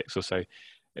 1986 or so.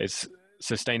 It's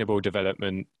sustainable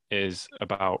development is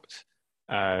about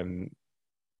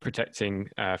protecting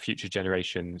future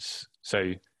generations.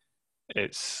 So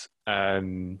it's,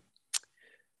 I'm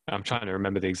trying to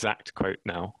remember the exact quote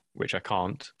now, which I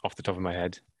can't off the top of my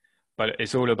head, but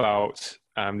it's all about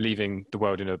leaving the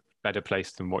world in a better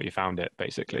place than what you found it,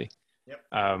 basically. Yep.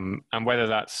 And whether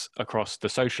that's across the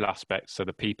social aspects, so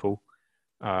the people,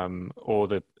 or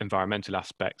the environmental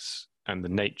aspects and the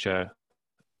nature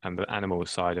and the animal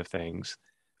side of things,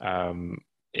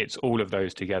 it's all of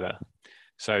those together.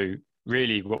 So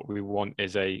really what we want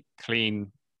is a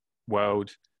clean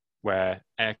world where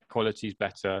air quality is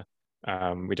better.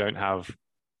 We don't have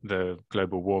the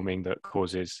global warming that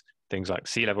causes things like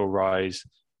sea level rise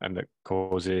and that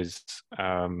causes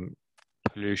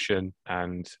pollution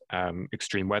and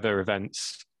extreme weather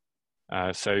events.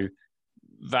 So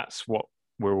that's what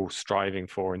we're all striving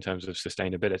for in terms of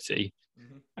sustainability.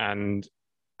 Mm-hmm. And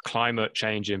climate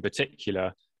change in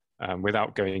particular,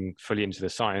 without going fully into the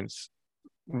science,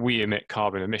 we emit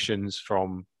carbon emissions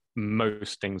from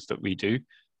most things that we do,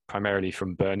 primarily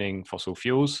from burning fossil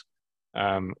fuels.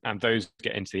 And those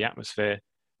get into the atmosphere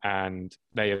and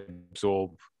they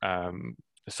absorb the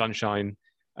sunshine,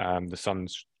 the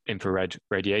sun's infrared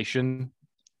radiation,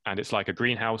 and it's like a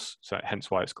greenhouse, so hence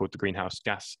why it's called the greenhouse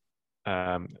gas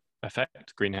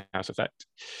greenhouse effect,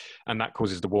 and that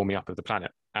causes the warming up of the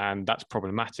planet. And that's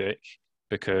problematic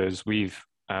because we've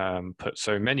put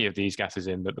so many of these gases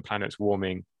in that the planet's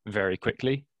warming very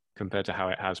quickly compared to how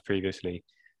it has previously,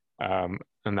 and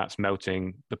that's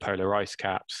melting the polar ice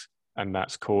caps, and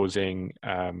that's causing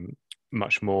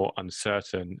much more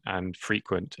uncertain and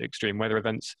frequent extreme weather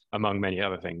events, among many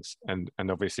other things. And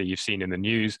obviously you've seen in the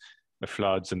news the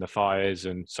floods and the fires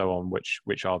and so on,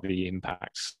 which are the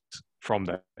impacts from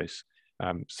those.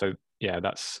 So yeah,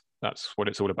 that's what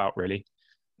it's all about, really.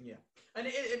 Yeah. And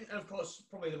of course,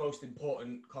 probably the most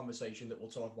important conversation that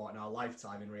we'll talk about in our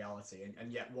lifetime in reality,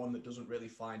 and yet one that doesn't really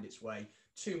find its way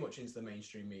too much into the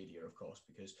mainstream media, of course,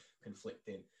 because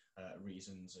conflicting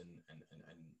reasons and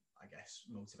I guess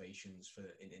motivations for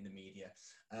in the media.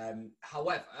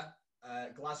 However,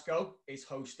 Glasgow is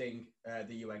hosting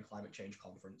the UN Climate Change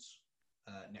Conference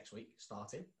next week,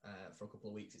 starting for a couple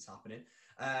of weeks. It's happening,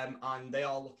 and they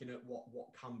are looking at what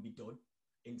can be done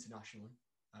internationally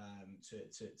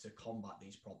to combat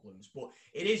these problems. But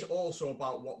it is also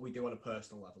about what we do on a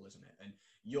personal level, isn't it? And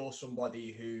you're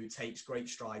somebody who takes great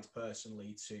strides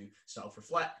personally to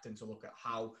self-reflect and to look at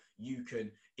how you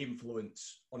can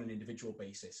influence on an individual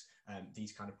basis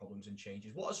these kind of problems and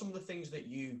changes. What are some of the things that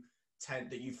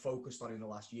you've focused on in the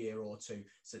last year or two,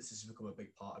 since this has become a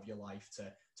big part of your life,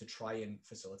 to try and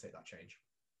facilitate that change?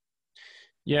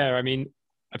 Yeah, I mean,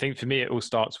 I think for me it all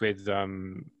starts with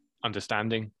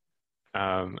understanding.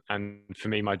 And for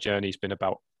me, my journey's been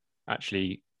about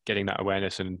actually getting that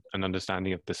awareness and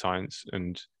understanding of the science,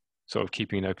 and sort of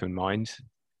keeping an open mind,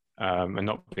 and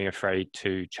not being afraid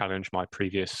to challenge my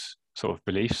previous sort of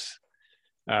beliefs.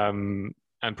 And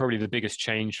probably the biggest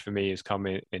change for me has come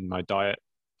in my diet.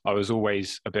 I was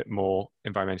always a bit more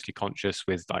environmentally conscious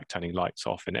with like turning lights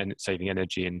off and saving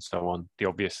energy and so on, the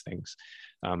obvious things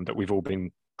that we've all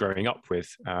been growing up with.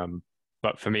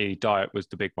 But for me, diet was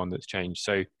the big one that's changed.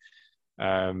 So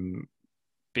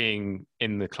being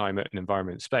in the climate and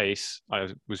environment space, I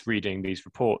was reading these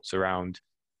reports around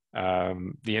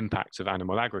the impacts of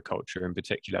animal agriculture in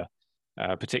particular,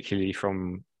 particularly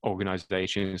from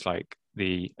organizations like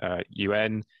the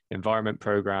UN Environment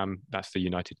Programme, that's the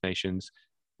United Nations,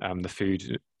 the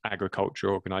Food Agriculture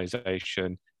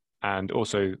Organization, and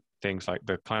also things like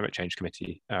the Climate Change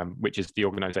Committee, which is the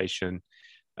organization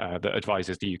that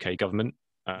advises the UK government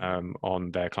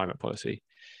on their climate policy.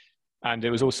 And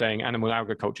it was all saying animal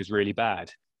agriculture is really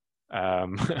bad.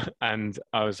 And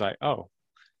I was like, oh,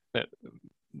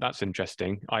 that's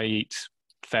interesting. I eat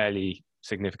fairly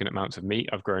significant amounts of meat.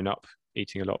 I've grown up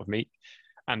eating a lot of meat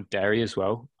and dairy as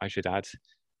well, I should add.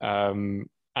 And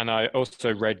I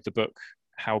also read the book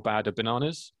How Bad Are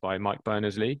Bananas by Mike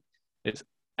Berners-Lee. It's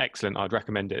excellent. I'd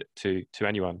recommend it to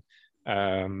anyone.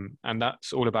 And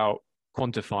that's all about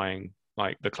quantifying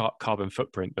like the carbon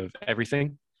footprint of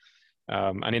everything.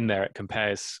 And in there, it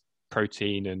compares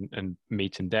protein and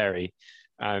meat and dairy.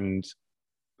 And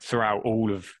throughout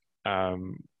all of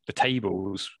the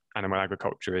tables, animal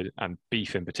agriculture and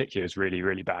beef in particular is really,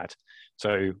 really bad.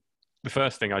 So the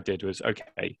first thing I did was,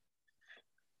 okay,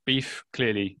 beef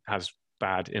clearly has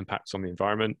bad impacts on the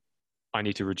environment. I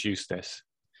need to reduce this.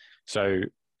 So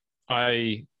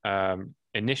I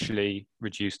initially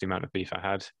reduced the amount of beef I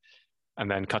had and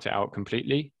then cut it out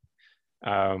completely.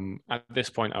 At this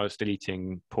point, I was still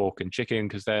eating pork and chicken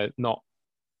because they're not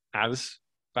as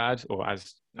bad or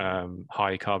as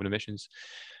high carbon emissions.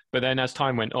 But then as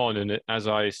time went on and as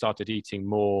I started eating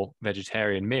more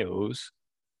vegetarian meals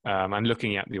and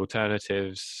looking at the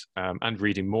alternatives and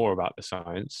reading more about the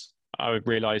science, I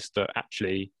realized that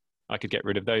actually I could get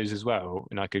rid of those as well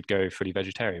and I could go fully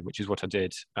vegetarian, which is what I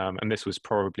did. And this was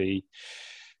probably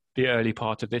the early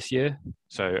part of this year,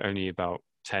 so only about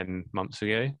 10 months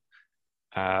ago.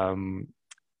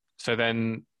 So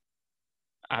then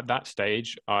at that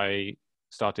stage, I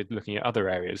started looking at other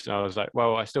areas. And I was like,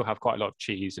 well, I still have quite a lot of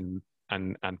cheese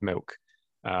and milk.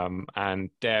 And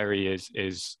dairy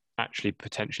is actually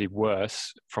potentially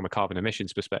worse from a carbon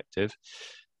emissions perspective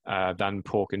than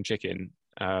pork and chicken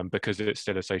because it's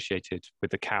still associated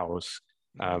with the cows.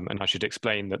 And I should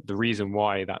explain that the reason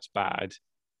why that's bad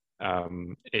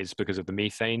is because of the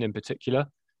methane in particular.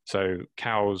 So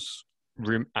cows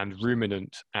and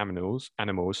ruminant animals,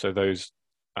 so those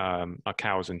are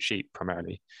cows and sheep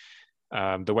primarily.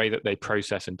 The way that they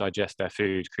process and digest their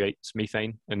food creates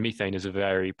methane, and methane is a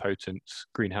very potent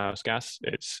greenhouse gas.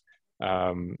 It's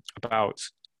about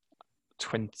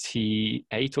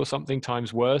 28 or something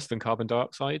times worse than carbon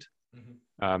dioxide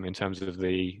in terms of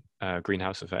the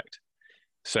greenhouse effect.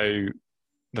 So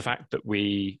the fact that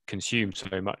we consume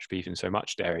so much beef and so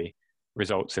much dairy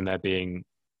results in there being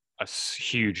a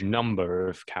huge number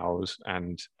of cows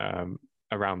and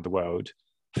around the world,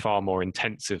 far more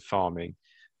intensive farming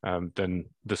than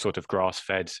the sort of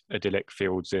grass-fed idyllic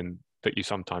fields that you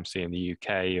sometimes see in the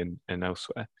UK and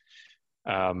elsewhere.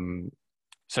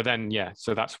 So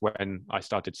that's when I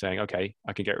started saying, okay,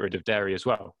 I can get rid of dairy as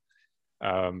well.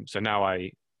 So now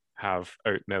I have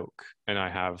oat milk and I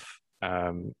have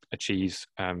a cheese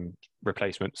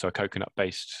replacement, so a coconut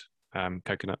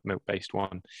milk-based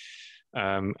one.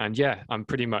 And yeah, I'm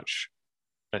pretty much,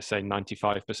 let's say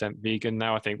 95% vegan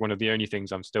now. I think one of the only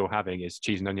things I'm still having is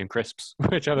cheese and onion crisps,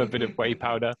 which have a bit of whey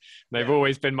powder. They've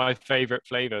always been my favorite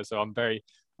flavor, so I'm very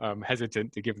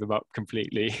hesitant to give them up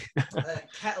completely.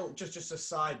 Kettle, just a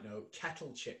side note,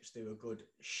 Kettle chips do a good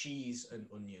cheese and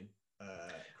onion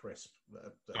crisp.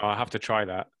 I'll have to try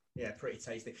that. Yeah, pretty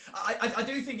tasty. I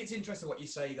do think it's interesting what you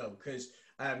say though, because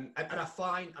and I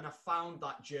found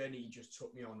that journey you just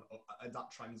took me on,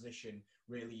 that transition,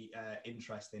 really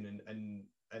interesting and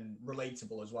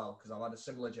relatable as well, because I've had a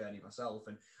similar journey myself.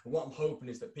 And what I'm hoping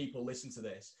is that people listen to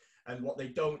this and what they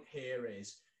don't hear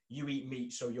is you eat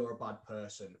meat, so you're a bad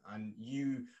person, and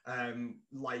you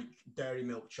like dairy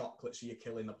milk chocolate, so you're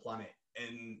killing the planet,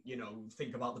 and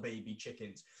think about the baby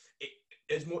chickens.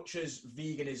 As much as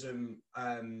veganism,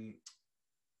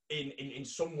 in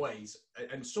some ways,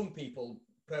 and some people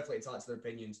perfectly entitled to their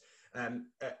opinions,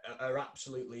 are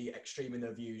absolutely extreme in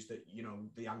their views that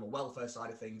the animal welfare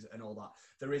side of things and all that.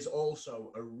 There is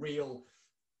also a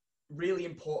really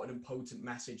important and potent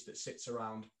message that sits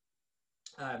around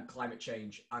climate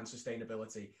change and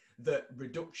sustainability. That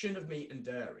reduction of meat and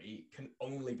dairy can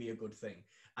only be a good thing.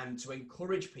 And to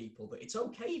encourage people that it's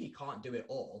okay if you can't do it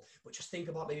all, but just think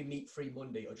about maybe meat-free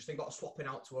Monday, or just think about swapping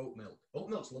out to oat milk. Oat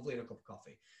milk's lovely in a cup of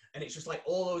coffee. And it's just like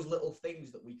all those little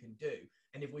things that we can do.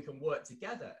 And if we can work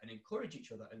together and encourage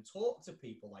each other and talk to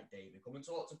people like David, come and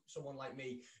talk to someone like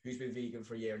me who's been vegan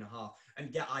for a year and a half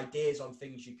and get ideas on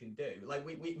things you can do. Like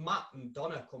we Matt and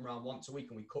Donna come around once a week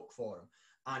and we cook for them.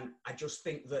 And I just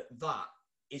think that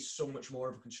is so much more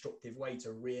of a constructive way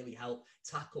to really help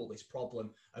tackle this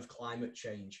problem of climate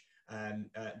change than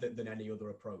any other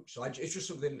approach. So it's just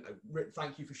something,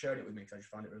 thank you for sharing it with me, because I just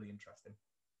found it really interesting.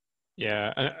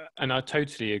 Yeah, and I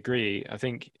totally agree. I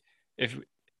think if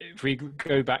we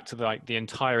go back to the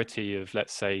entirety of,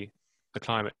 let's say, the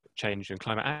climate change and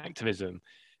climate activism,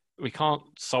 we can't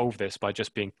solve this by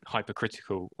just being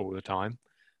hypercritical all the time.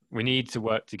 We need to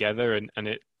work together, and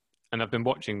I've been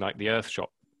watching the Earthshot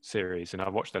series, and I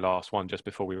watched the last one just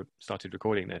before we started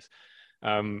recording this,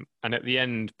 And at the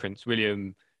end, Prince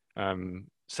William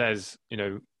says,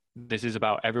 this is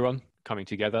about everyone coming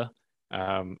together,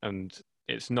 and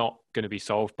it's not going to be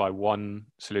solved by one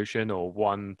solution or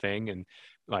one thing. And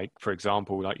like, for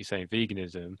example, like you say,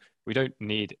 veganism, we don't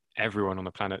need everyone on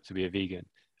the planet to be a vegan.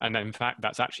 And in fact,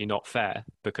 that's actually not fair,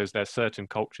 because there's certain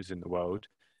cultures in the world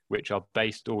which are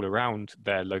based all around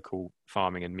their local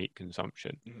farming and meat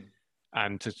consumption.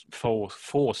 And to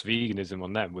force veganism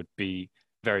on them would be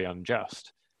very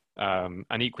unjust. And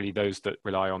equally, those that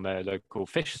rely on their local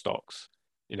fish stocks,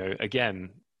 again,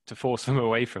 to force them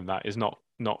away from that is not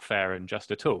fair and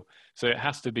just at all. So it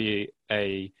has to be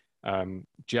a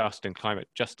just and climate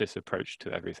justice approach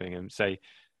to everything, and say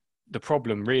the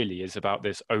problem really is about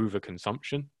this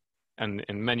overconsumption. And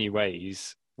in many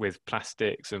ways, with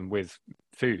plastics and with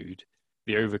food,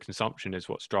 the overconsumption is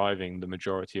what's driving the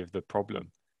majority of the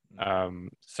problem.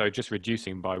 So just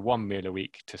reducing by one meal a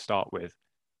week to start with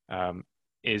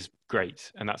is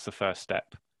great, and that's the first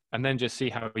step. And then just see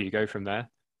how you go from there.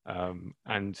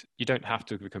 And you don't have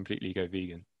to completely go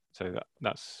vegan. So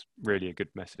that's really a good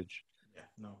message. Yeah,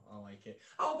 no, I like it.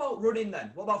 How about running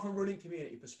then? What about from a running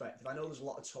community perspective? I know there's a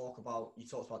lot of talk about, you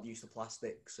talked about the use of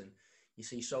plastics, and you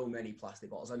see so many plastic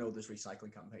bottles. I know there's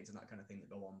recycling campaigns and that kind of thing that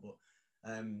go on, but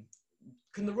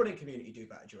can the running community do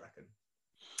better, do you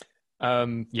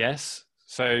reckon? Yes.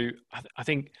 So I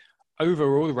think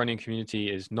overall the running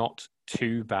community is not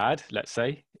too bad, let's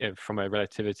say, from a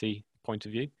relativity point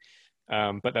of view.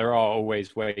 But there are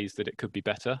always ways that it could be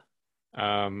better.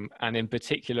 And in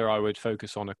particular, I would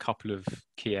focus on a couple of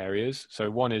key areas. So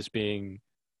one is being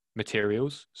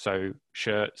materials, so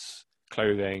shirts,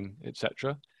 clothing,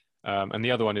 etc. And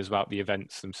the other one is about the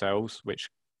events themselves, which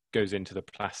goes into the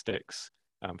plastics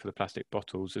for the plastic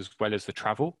bottles, as well as the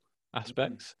travel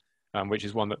aspects, which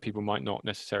is one that people might not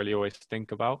necessarily always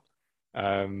think about.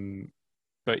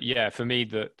 But yeah, for me,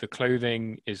 the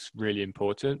clothing is really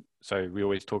important. So we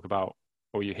always talk about,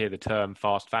 or you hear the term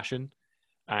fast fashion,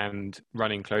 and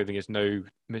running clothing is no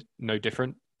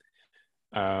different.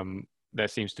 There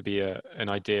seems to be an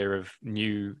idea of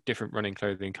new, different running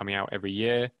clothing coming out every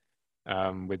year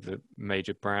with the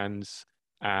major brands,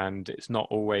 and it's not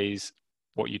always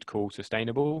what you'd call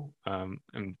sustainable.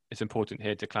 And it's important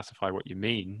here to classify what you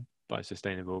mean by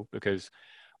sustainable, because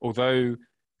although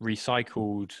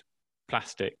recycled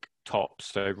plastic tops,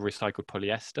 so recycled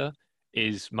polyester,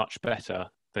 is much better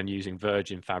than using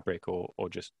virgin fabric or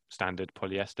just standard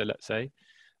polyester, let's say,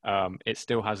 it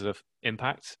still has an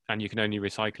impact, and you can only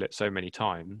recycle it so many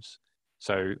times.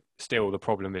 So still the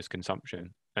problem is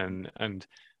consumption. And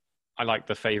I like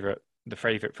the favorite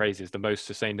phrase is, the most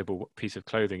sustainable piece of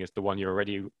clothing is the one you're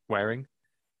already wearing.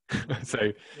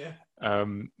 So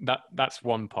that's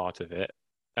one part of it.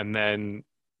 And then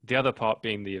the other part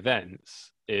being the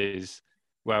events is,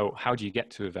 well, how do you get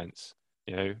to events?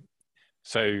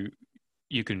 So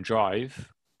you can drive,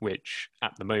 which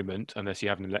at the moment, unless you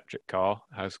have an electric car,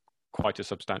 has quite a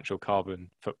substantial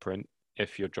carbon footprint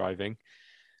if you're driving.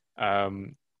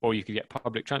 Or you could get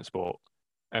public transport.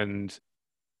 And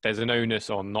there's an onus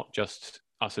on not just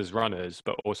us as runners,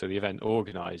 but also the event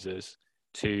organisers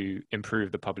to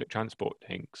improve the public transport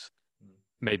links,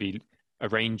 maybe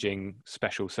arranging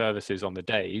special services on the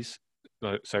days.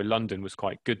 So London was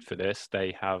quite good for this.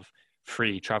 They have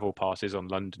free travel passes on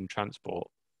London transport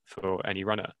for any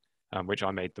runner, which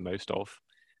I made the most of.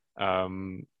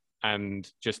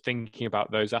 And just thinking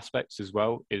about those aspects as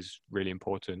well is really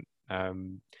important.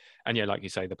 And yeah, like you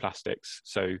say, the plastics.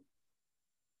 So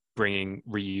bringing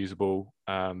reusable,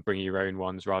 bringing your own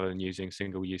ones rather than using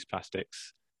single-use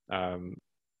plastics.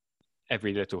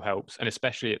 Every little helps. And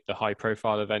especially at the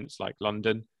high-profile events like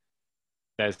London,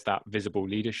 there's that visible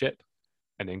leadership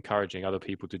and encouraging other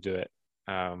people to do it,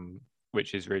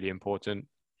 which is really important.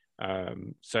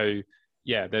 So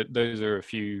yeah, those are a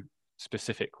few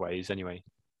specific ways anyway.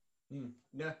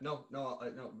 Yeah, no,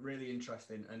 really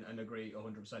interesting, and agree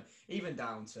 100%. Even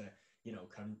down to,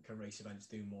 can race events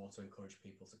do more to encourage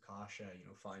people to car share,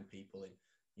 find people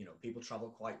in, people travel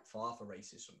quite far for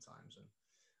races sometimes, and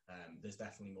there's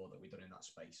definitely more that we've done in that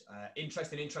space.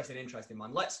 Interesting,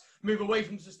 man. Let's move away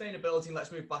from sustainability and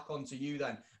let's move back on to you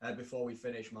then before we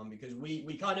finish, man, because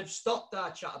we kind of stopped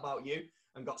our chat about you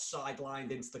and got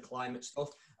sidelined into the climate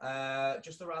stuff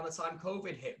just around the time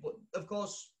COVID hit. But of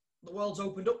course, the world's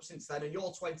opened up since then, and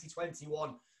your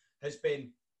 2021 has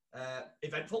been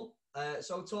eventful.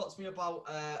 So talk to me about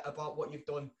what you've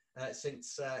done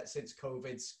since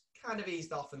COVID's kind of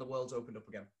eased off and the world's opened up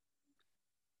again.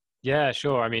 Yeah,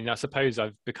 sure. I mean, I suppose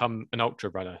I've become an ultra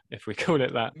runner, if we call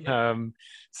it that. Yeah.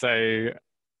 So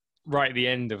right at the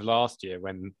end of last year,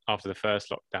 when after the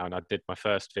first lockdown, I did my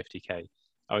first 50K.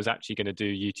 I was actually going to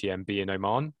do UTMB in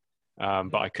Oman,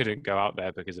 but I couldn't go out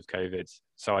there because of COVID.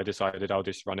 So I decided I'll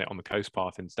just run it on the coast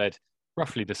path instead.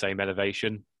 Roughly the same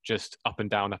elevation, just up and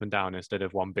down instead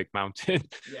of one big mountain.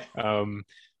 Yeah.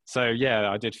 So yeah,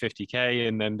 I did 50k,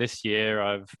 and then this year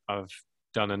I've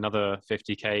done another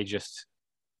 50k just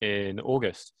in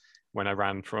August when I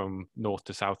ran from north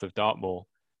to south of Dartmoor,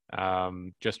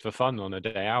 just for fun on a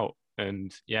day out.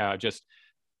 And yeah,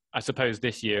 I suppose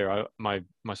this year my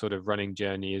sort of running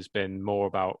journey has been more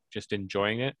about just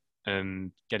enjoying it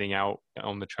and getting out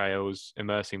on the trails,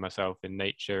 immersing myself in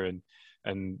nature,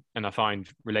 and I find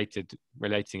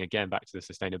relating again back to the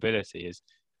sustainability is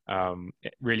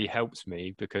it really helps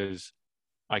me because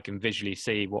I can visually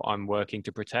see what I'm working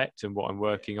to protect and what I'm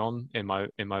working on in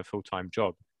my full-time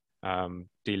job,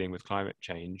 dealing with climate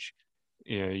change.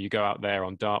 You know, you go out there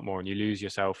on Dartmoor and you lose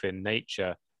yourself in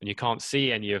nature, and you can't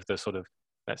see any of the sort of,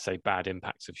 let's say, bad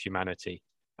impacts of humanity,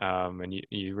 and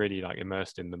you really like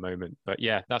immersed in the moment. But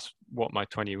yeah, that's what my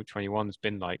 2021 has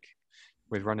been like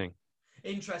with running.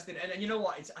 Interesting. And you know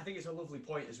what? I think it's a lovely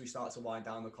point as we start to wind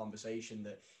down the conversation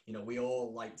that, you know, we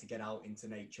all like to get out into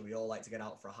nature. We all like to get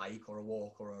out for a hike or a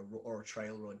walk or a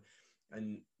trail run.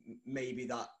 And maybe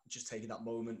that just taking that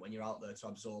moment when you're out there to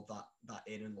absorb that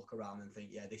in and look around and think,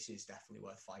 yeah, this is definitely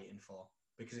worth fighting for,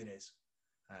 because it is.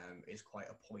 Is quite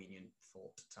a poignant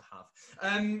thought to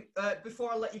have.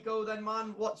 Before I let you go then,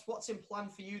 man, what's in plan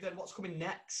for you then? What's coming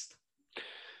next?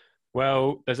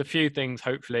 Well, there's a few things,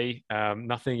 hopefully.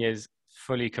 Nothing is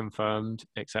fully confirmed,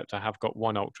 except I have got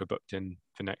one ultra booked in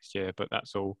for next year, but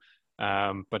that's all.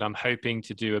 But I'm hoping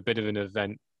to do a bit of an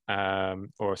event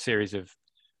or a series of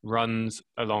runs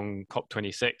along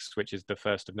COP26, which is the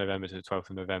 1st of November to the 12th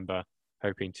of November,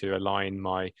 hoping to align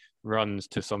my runs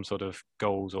to some sort of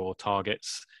goals or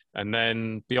targets. And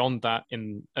then beyond that,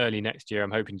 in early next year,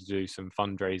 I'm hoping to do some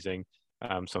fundraising,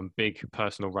 some big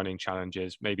personal running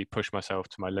challenges, maybe push myself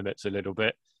to my limits a little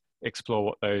bit, explore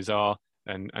what those are,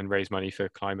 and raise money for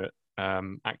climate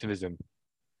activism.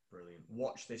 Brilliant.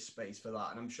 Watch this space for that.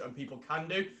 And I'm sure people can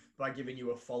do by giving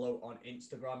you a follow on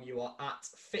Instagram. You are at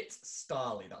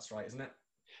FitStarley. That's right, isn't it?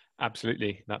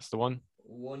 Absolutely. That's the one.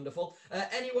 Wonderful.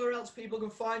 Anywhere else people can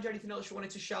find you? Anything else you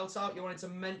wanted to shout out, you wanted to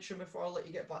mention before I let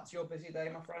you get back to your busy day,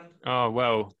 my friend? Oh,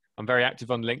 well, I'm very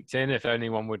active on LinkedIn if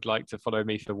anyone would like to follow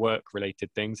me for work-related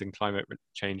things and climate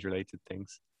change-related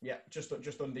things. Yeah, just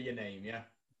under your name, yeah?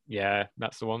 Yeah,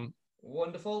 that's the one.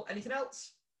 Wonderful. Anything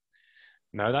else?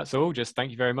 No, that's all. Just thank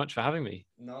you very much for having me.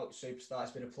 No, superstar.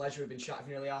 It's been a pleasure. We've been chatting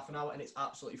for nearly half an hour and it's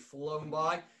absolutely flown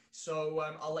by. So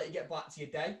I'll let you get back to your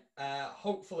day.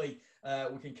 Hopefully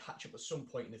we can catch up at some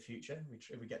point in the future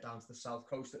if we get down to the south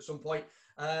coast at some point.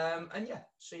 And yeah,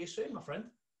 see you soon, my friend.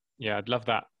 Yeah, I'd love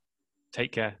that.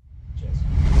 Take care. Cheers.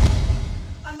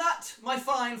 And that, my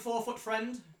fine 4-foot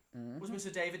friend, was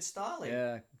Mr. David Starley.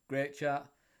 Yeah, great chat.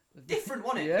 Different,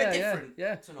 wasn't it? Yeah, a bit different.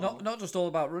 Yeah. Not just all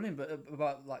about running, but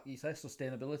about, like you say,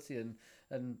 sustainability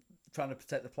and trying to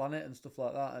protect the planet and stuff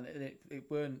like that. And it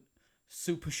weren't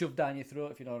super shoved down your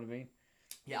throat, if you know what I mean.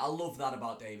 Yeah, I love that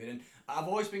about David, and I've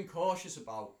always been cautious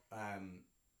about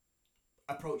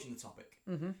approaching the topic,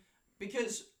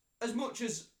 because as much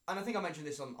as, and I think I mentioned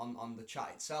this on the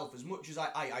chat itself, as much as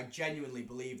I genuinely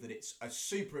believe that it's a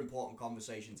super important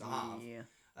conversation to have,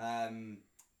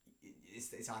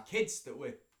 it's our kids that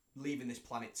we're leaving this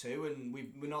planet to, and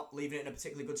we're not leaving it in a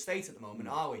particularly good state at the moment,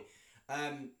 are we?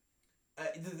 And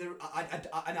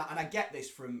I get this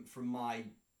from my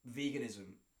veganism,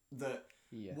 that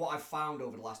what I've found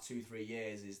over the last 2-3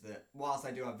 years is that whilst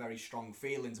I do have very strong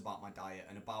feelings about my diet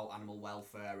and about animal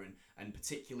welfare and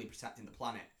particularly protecting the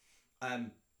planet,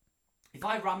 if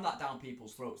I ram that down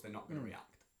people's throats, they're not going to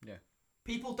react. Yeah.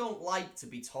 People don't like to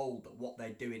be told that what they're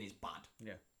doing is bad.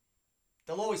 Yeah.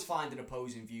 They'll always find an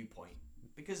opposing viewpoint,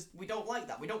 because we don't like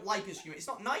that. We don't like as humans. It's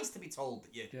not nice to be told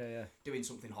that you're doing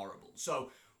something horrible. So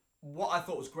what I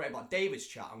thought was great about David's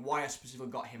chat, and why I specifically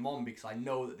got him on, because I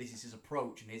know that this is his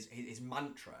approach and his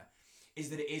mantra, is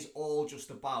that it is all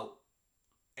just about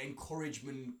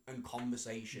encouragement and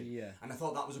conversation. Yeah. And I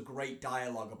thought that was a great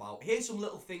dialogue about, here's some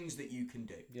little things that you can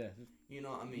do. Yeah. You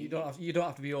know what I mean? You don't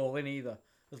have to be all in either.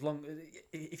 As long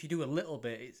if you do a little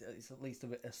bit, it's at least a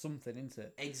bit of something, isn't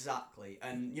it? Exactly,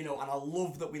 and and I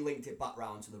love that we linked it back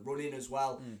round to the running as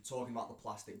well, talking about the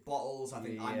plastic bottles. I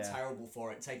think I'm terrible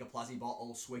for it. Take a plastic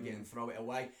bottle, swig it, and throw it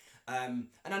away. And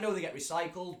I know they get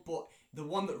recycled, but The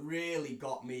one that really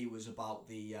got me was about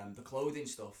the clothing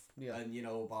stuff. Yeah. And, you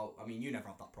never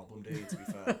have that problem, do you, to be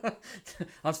fair?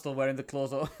 I'm still wearing the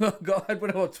clothes I got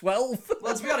when I was 12.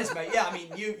 Well, to be honest, mate, yeah,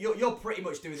 you're pretty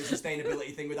much doing the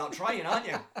sustainability thing without trying, aren't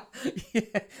you?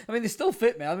 Yeah. They still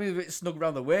fit me. A bit snug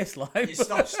around the waistline. You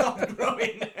stop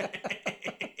growing.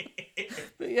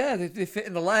 But yeah, they fit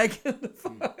in the leg.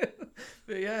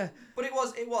 But yeah. But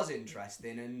it was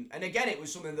interesting, and again, it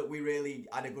was something that we really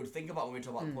had a good think about when we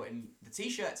talked about putting the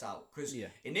t-shirts out, because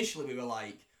initially we were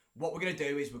like, what we're going to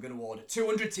do is we're going to order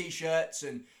 200 t-shirts,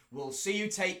 and we'll see who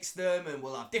takes them, and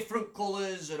we'll have different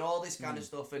colours and all this kind of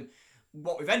stuff. And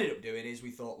what we've ended up doing is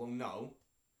we thought, well, no,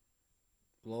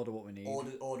 we'll order what we need.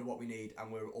 Order what we need,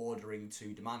 and we're ordering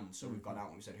to demand. So we've gone out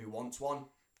and we said, who wants one?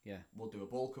 Yeah. We'll do a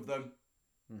bulk of them.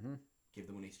 Mm-hmm. Give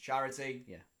the money to charity.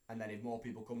 Yeah. And then if more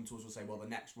people come to us, we'll say, well, the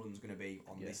next run's going to be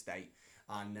on this date.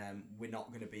 And we're not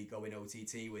going to be going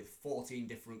OTT with 14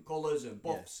 different colours and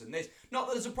buffs and this. Not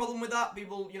that there's a problem with that.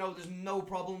 People, there's no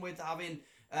problem with having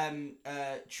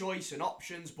choice and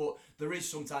options. But there is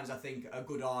sometimes, I think, a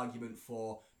good argument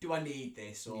for, do I need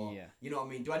this? Or, you know what I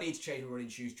mean? Do I need to change my running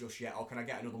shoes just yet? Or can I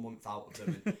get another month out of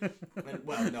them? And,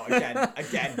 well, no,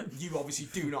 again, you obviously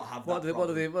do not have that What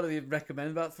do they recommend,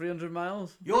 about 300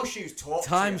 miles? Your shoes talk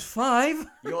Times to 5?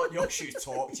 Your shoes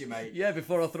talk to you, mate. Yeah,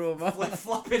 before I throw them out.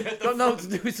 Flip-flopping at the Got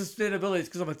nothing to do with sustainability, it's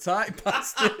because I'm a tight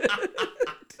bastard.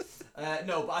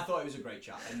 No, but I thought it was a great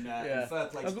chat, and fair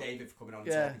play to David for coming on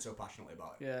and talking so passionately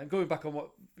about it. Yeah, and going back on what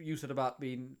you said about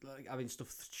being having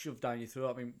stuff shoved down your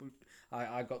throat.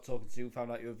 I got talking to you,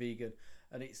 found out you were vegan,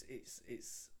 and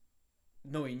it's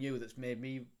knowing you that's made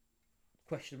me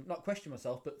not question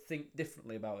myself, but think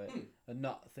differently about it, and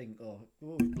not think, oh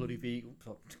bloody vegan.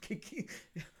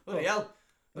 Bloody hell!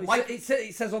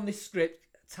 It says on this script,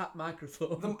 tap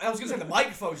microphone. I was going to say the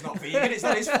microphone's not vegan. It's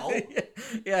not his fault.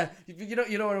 Yeah, you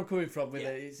know where I'm coming from with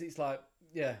it. It's like,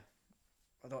 yeah,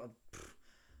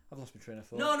 I've lost my train of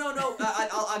thought. No.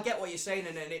 I get what you're saying,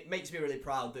 and it makes me really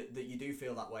proud that you do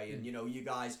feel that way. And you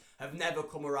guys have never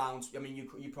come around.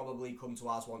 You probably come to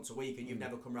ours once a week, and you've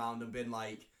never come around and been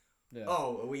like,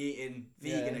 oh, are we eating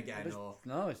vegan again?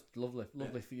 No, it's lovely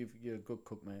for you. You're a good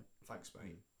cook, mate. Thanks,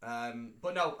 mate.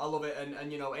 But no, I love it,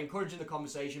 and encouraging the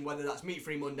conversation, whether that's Meat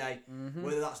Free Monday,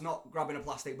 whether that's not grabbing a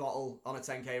plastic bottle on a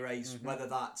 10k race, whether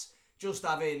that's just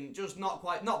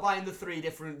not buying the 3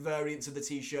 different variants of the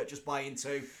t-shirt, just buying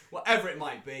 2, whatever it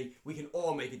might be, we can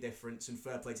all make a difference, and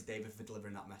fair play to David for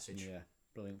delivering that message. Yeah,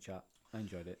 brilliant chat. I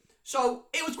enjoyed it. So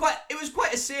it was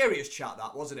quite a serious chat,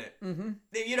 that, wasn't it? Mm-hmm.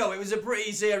 It was a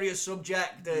pretty serious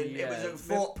subject, and it was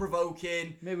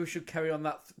thought-provoking. Maybe we should carry that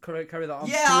on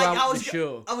throughout the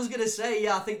show. I was gonna say,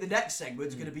 I think the next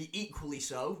segment's gonna be equally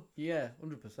so. Yeah,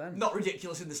 100%. Not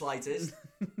ridiculous in the slightest.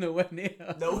 Nowhere near.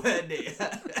 Nowhere near.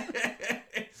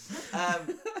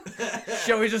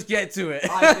 Shall we just get to it?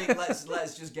 I think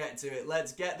let's just get to it.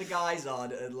 Let's get the guys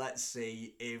on, and let's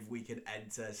see if we can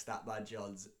enter Statman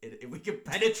John's. If we can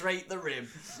penetrate the rim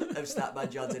of Statman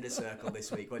John's Inner Circle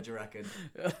this week. What do you reckon?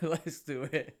 Let's do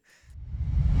it.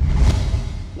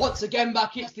 Once again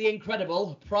back, it's the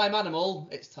incredible Prime Animal.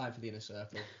 It's time for the Inner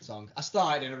Circle song. I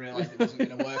started and I realised it wasn't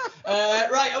going to work.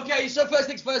 Right, okay, so first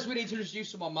things first, we need to introduce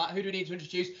someone, Matt. Who do we need to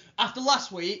introduce? After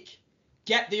last week,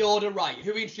 get the order right.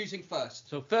 Who are we introducing first?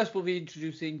 So first we'll be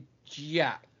introducing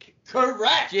Jack.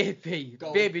 Correct! JP.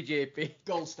 Gold. Baby JP.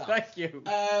 Gold star. Thank you.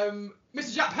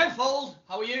 Mr. Jack Penfold,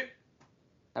 how are you?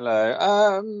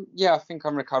 Hello. Yeah, I think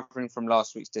I'm recovering from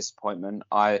last week's disappointment.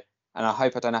 I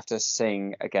hope I don't have to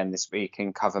sing again this week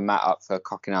and cover Matt up for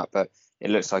cocking up, but it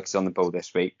looks like he's on the ball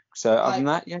this week. So other than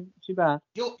that, yeah, not too bad.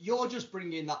 You're just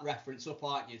bringing that reference up,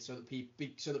 aren't you? So that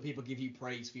people give you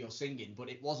praise for your singing, but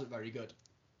it wasn't very good.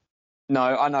 No,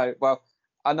 I know. Well,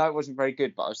 I know it wasn't very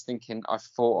good, but I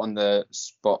thought on the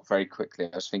spot very quickly.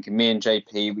 I was thinking, me and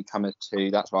JP, we come as 2.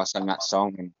 That's why I sang that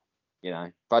song, and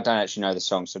but I don't actually know the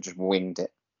song, so I just winged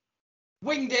it.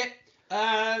 Winged it.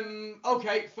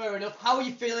 Okay, fair enough. How are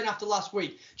you feeling after last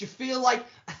week? Do you feel like,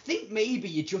 I think maybe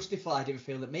you justified in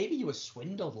feeling that maybe you were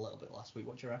swindled a little bit last week.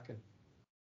 What do you reckon?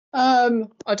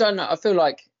 I don't know. I feel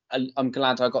like I'm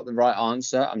glad I got the right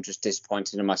answer. I'm just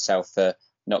disappointed in myself for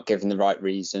not giving the right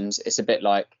reasons. It's a bit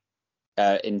like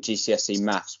in GCSE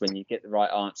maths when you get the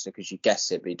right answer because you guess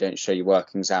it, but you don't show your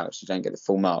workings out, so you don't get the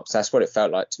full marks. That's what it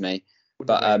felt like to me.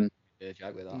 But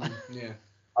Jack with that. Yeah.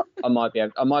 I might be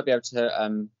able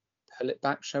to pull it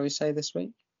back, shall we say, this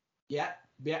week? Yeah.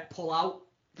 Pull out.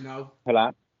 No. Pull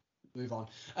out. Move on.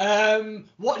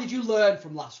 What did you learn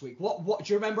from last week? What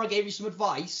do you remember? I gave you some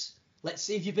advice. Let's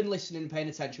see if you've been listening and paying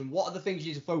attention. What are the things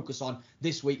you need to focus on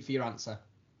this week for your answer?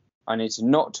 I need to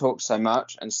not talk so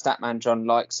much, and Statman John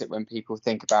likes it when people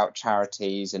think about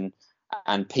charities and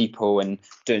people and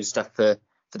doing stuff for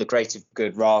the greater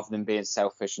good rather than being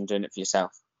selfish and doing it for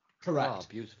yourself. Correct. Oh,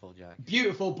 beautiful, Jack.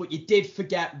 Beautiful, but you did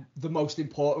forget the most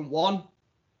important one.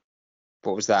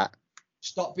 What was that?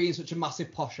 Stop being such a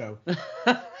massive posho.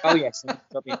 Oh yes,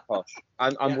 stop being posh.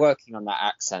 I'm working on that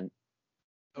accent.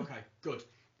 Okay, good.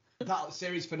 That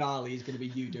series finale is going to be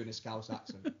you doing a Scouse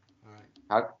accent. All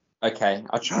right. Okay,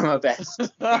 I'll try my best.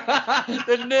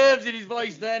 The nerves in his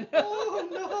voice then. Oh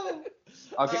no.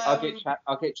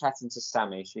 I'll get chatting to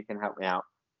Sammy. She can help me out.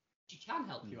 She can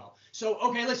help you out. So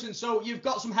okay, listen. So you've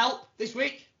got some help this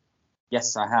week.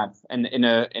 Yes, I have, and in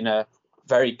a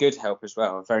very good help as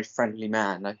well. A very friendly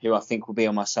man who I think will be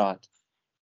on my side.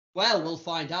 Well, we'll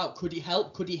find out. Could he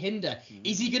help? Could he hinder?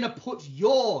 Is he going to put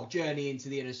your journey into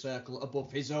the inner circle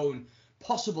above his own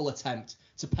possible attempt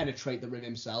to penetrate the rim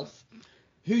himself?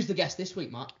 Who's the guest this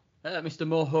week, Matt? Mr.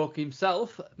 Mohawk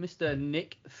himself, Mr.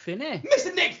 Nick Finney.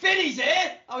 Mr. Nick Finney's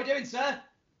here. How are we doing, sir?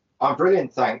 I'm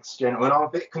brilliant, thanks, gentlemen. I'm a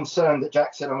bit concerned that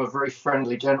Jack said I'm a very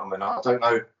friendly gentleman. I don't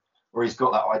know where he's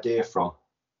got that idea from.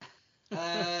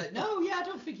 No, yeah, I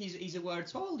don't think he's aware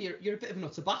at all. You're a bit of an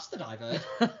utter bastard, I've heard.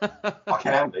 I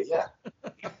can be, yeah.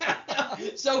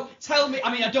 So tell me,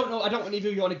 I mean, I don't know if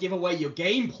you want to give away your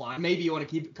game plan. Maybe you want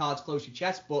to keep cards close to your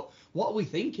chest, but what are we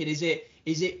thinking? Is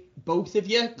it both of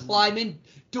you climbing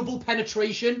double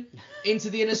penetration into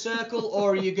the inner circle,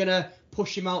 or are you gonna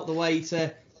push him out the way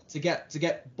to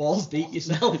get balls deep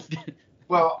yourself?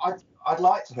 Well, I'd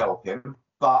like to help him,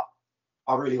 but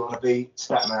I really want to be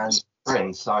Statman's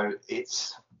friend, so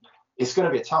it's going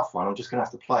to be a tough one. I'm just going to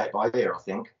have to play it by ear, I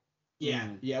think.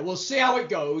 Yeah, we'll see how it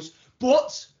goes.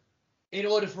 But in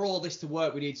order for all this to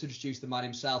work, we need to introduce the man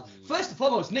himself. First and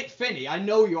foremost, Nick Finney, I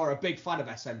know you're a big fan of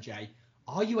SMJ.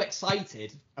 Are you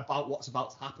excited about what's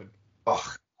about to happen?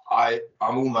 Oh, I'm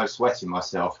almost sweating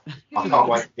myself. I can't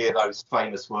wait to hear those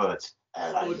famous words.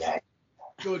 Hello, yeah.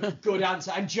 Good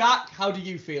answer. And Jack, how do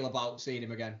you feel about seeing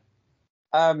him again?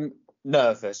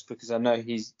 Nervous because I know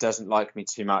he doesn't like me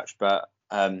too much, but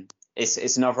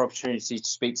it's another opportunity to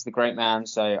speak to the great man,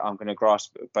 so I'm going to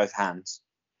grasp it with both hands.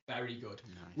 Very good.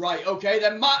 Nice. Right, okay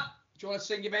then, Matt, do you want to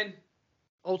sing him in?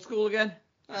 Old school again?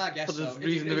 I guess For so. the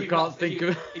reason that we can't think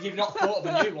of. If you've not thought of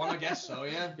a new one, I guess so,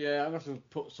 yeah. Yeah, I'm going to have to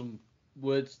put some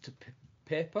words to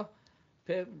paper.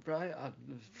 Right?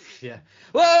 Yeah.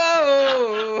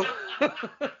 Whoa!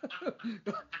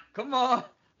 Come on.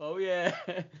 Oh, yeah.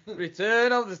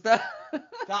 Return of the Star.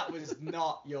 That was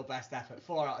not your best effort.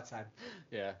 4 out of 10.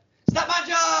 Yeah. Statman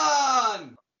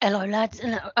John! Hello, lads.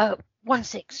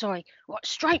 1-6, sorry. What?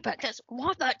 Straight back.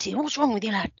 Wipe that to you. What's wrong with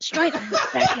you, lad? Straight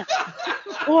back.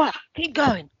 All right, keep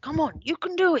going. Come on, you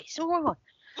can do it. It's all right.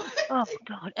 Oh,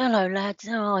 God. Hello, lads.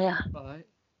 How are you? Bye.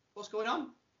 What's going on?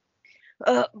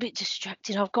 A bit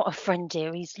distracted. I've got a friend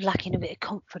here. He's lacking a bit of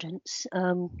confidence.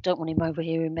 Don't want him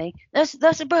overhearing me.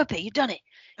 That's a burpee. You've done it.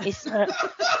 It's I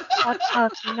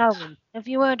know him. Have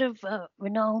you heard of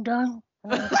Ronaldo?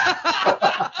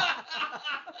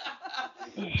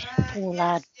 Poor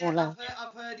lad.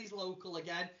 I've heard he's local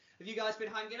again. Have you guys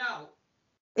been hanging out?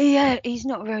 Yeah, he's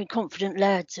not a very confident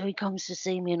lad, so he comes to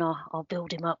see me and I'll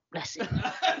build him up. Bless him.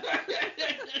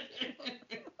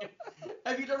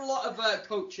 Have you done a lot of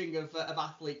coaching of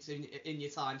athletes in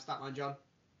your time, Statman John?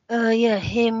 Yeah,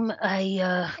 him,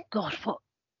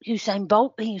 Usain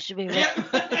Bolt, he used to be Mo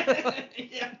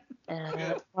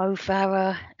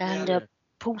Farah and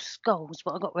Paul Scholes,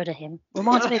 but I got rid of him.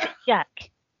 Reminds me of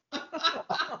Jack.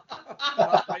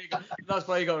 That's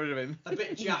why you got rid of him. A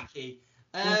bit Jacky.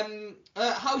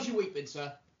 How's your week been,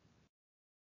 sir?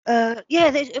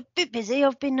 Yeah, they're a bit busy.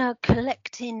 I've been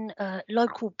collecting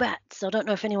local bats. I don't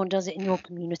know if anyone does it in your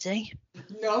community.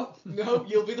 No,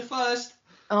 you'll be the first.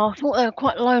 I thought they were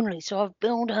quite lonely, so I've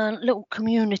built a little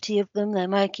community of them. They're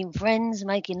making friends,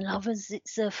 making lovers.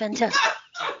 It's fantastic.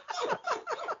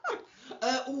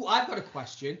 I've got a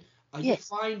question. Are you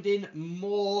finding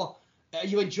more... Are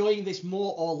you enjoying this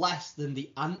more or less than the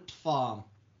Ant Farm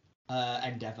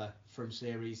endeavour from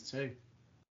Series 2?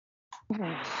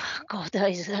 Oh, God,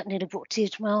 that nearly brought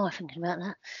tears to my eye thinking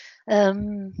about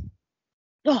that.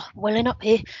 Welling up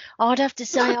here. I'd have to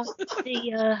say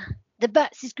the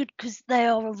bats is good because they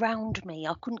are around me.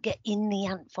 I couldn't get in the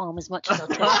ant farm as much as I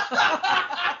tried.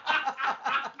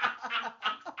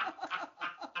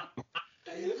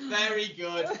 Very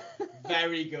good.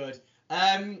 Very good.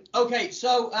 Okay,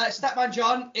 so Statman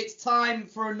John, it's time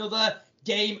for another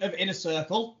game of Inner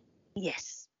Circle.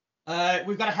 Yes.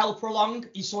 We've got a helper along.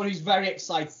 He's someone who's very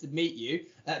excited to meet you.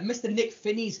 Mr. Nick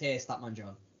Finney's here, Statman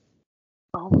John.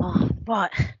 Oh, my.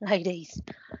 Right, ladies.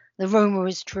 The rumour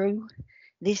is true.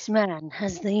 This man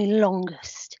has the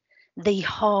longest, the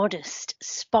hardest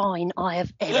spine I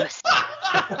have ever seen.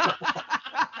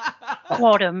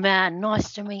 What a man.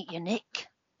 Nice to meet you, Nick.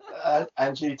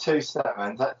 And you too,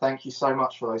 Statman. Thank you so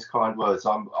much for those kind words.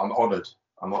 I'm honoured.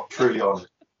 I'm truly honoured.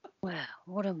 Wow,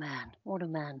 what a man. What a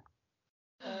man.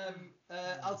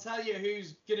 I'll tell you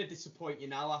who's going to disappoint you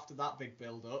now after that big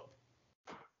build-up.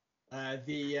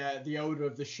 The owner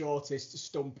of the shortest,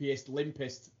 stumpiest,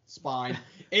 limpest spine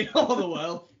in all the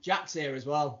world. Jack's here as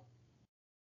well.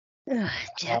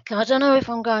 Jack, I don't know if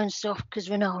I'm going soft because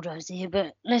Ronaldo's here,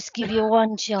 but let's give you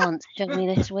one chance, shall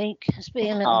we, this week? Let's be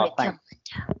a little bit kind.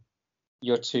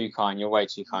 You're too kind. You're way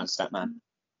too kind, Statman.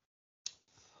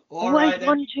 Always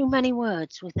one too many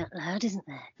words with that lad, isn't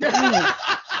there?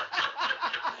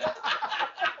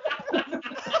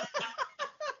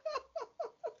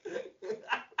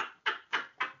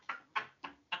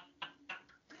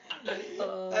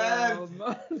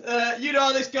 You know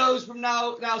how this goes from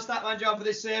now, Statman John, for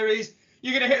this series.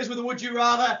 You're going to hit us with a would you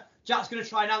rather. Jack's going to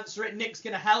try and answer it. Nick's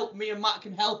going to help. Me and Matt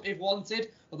can help if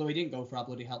wanted. Although he didn't go for our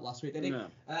bloody help last week, did he? No.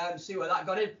 See where that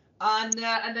got him. And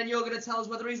then you're going to tell us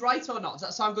whether he's right or not. Does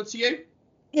that sound good to you?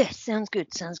 Yes, sounds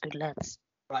good. Sounds good, lads.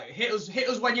 Right, hit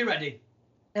us when you're ready.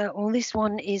 Well, this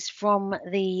one is from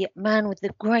the man with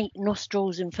the great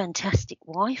nostrils and fantastic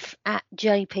wife at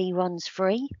JP Runs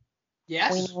Free.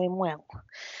 Yes. We know him well.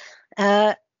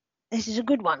 This is a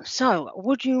good one. So,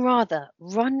 would you rather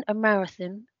run a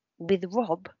marathon with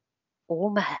Rob or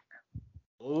Matt?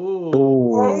 Oh.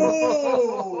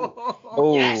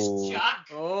 Yes, Jack.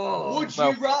 Would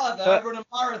you rather run a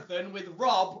marathon with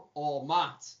Rob or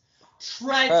Matt?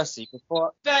 Tread Percy,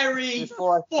 before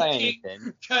I say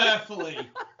anything, carefully.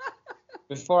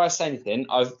 Before I say anything,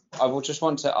 I will just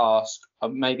want to ask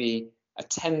maybe a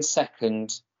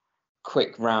 10-second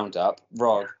quick roundup.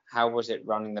 Rod, how was it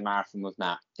running the marathon with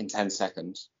Matt in 10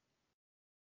 seconds?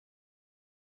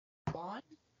 Fine.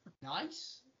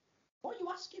 Nice. What are you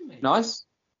asking me? Nice?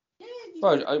 Yeah.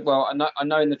 Well, I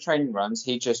know in the training runs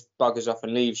he just buggers off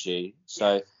and leaves you.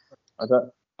 So I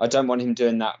don't want him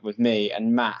doing that with me.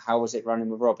 And Matt, how was it running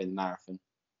with Rob in the marathon?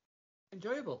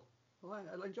 Enjoyable. I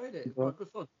enjoyed it. Quite good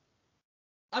fun.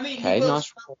 I mean, Okay,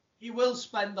 he will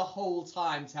spend the whole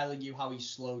time telling you how he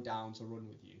slowed down to run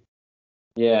with you.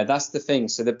 Yeah, that's the thing.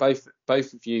 So that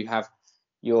both of you have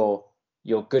your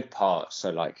good parts. So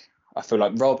like, I feel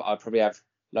like Rob, I'd probably have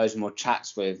loads more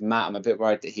chats with. Matt, I'm a bit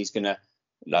worried that he's gonna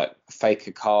like fake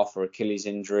a calf or Achilles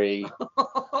injury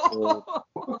or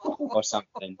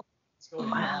something.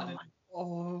 Wow.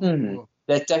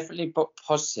 There's definitely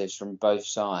positives from both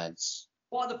sides.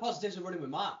 What are the positives of running with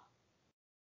Matt?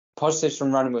 Positives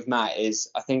from running with Matt is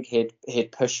I think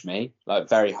he'd push me like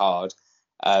very hard.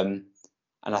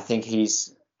 And I think I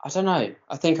don't know.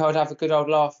 I think I would have a good old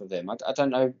laugh with him. I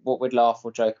don't know what we'd laugh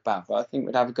or joke about, but I think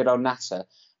we'd have a good old natter.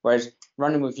 Whereas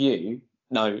running with you,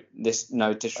 no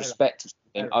disrespect.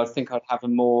 I think I'd have a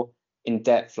more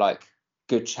in-depth, like,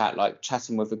 good chat, like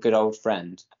chatting with a good old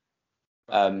friend.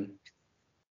 So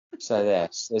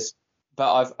yes,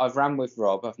 but I've ran with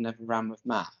Rob. I've never ran with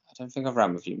Matt. I don't think I've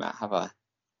ran with you, Matt, have I?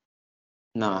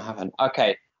 No, I haven't.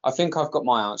 Okay, I think I've got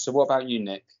my answer. What about you,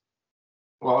 Nick?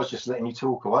 Well, I was just letting you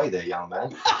talk away there, young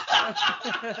man.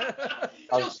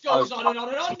 Just goes on and on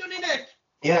and on, doesn't he, Nick?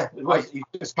 Yeah, well, you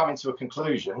just come into a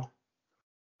conclusion,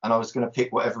 and I was going to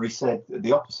pick whatever he said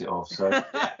the opposite of. So,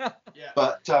 Yeah.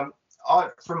 But from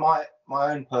my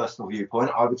own personal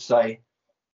viewpoint, I would say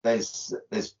there's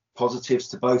positives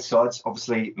to both sides.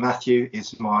 Obviously, Matthew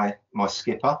is my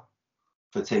skipper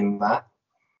for Team Matt,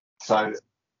 so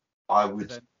I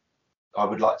would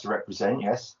like to represent,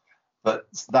 yes. But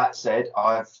that said,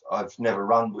 I've never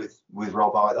run with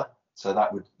Rob either, so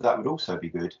that would also be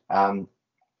good. I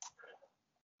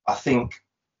think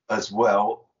as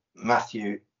well,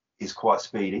 Matthew is quite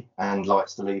speedy and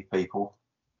likes to leave people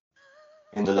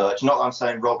in the lurch. Not that I'm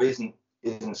saying Rob isn't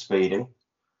speedy.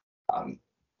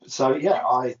 So yeah,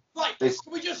 Right. Can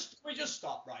we just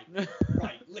stop? Right.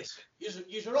 Right. Listen,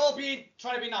 you're all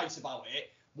trying to be nice about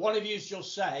it. One of you's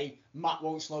just say Matt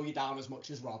won't slow you down as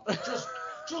much as Rob.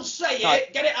 Just say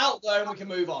it, get it out there, and we can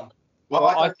move on. Well,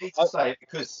 I don't need to say it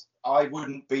because I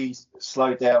wouldn't be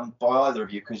slowed down by either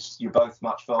of you because you're both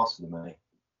much faster than me.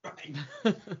 Right.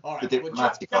 All right. The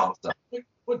diplomatic answer.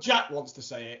 Well, Jack wants to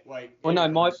say it. Wait. Well, no,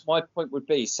 my point would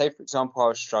be, say for example, I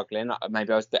was struggling,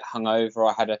 maybe I was a bit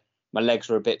hungover, my legs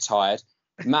were a bit tired.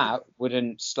 Matt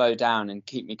wouldn't slow down and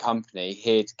keep me company.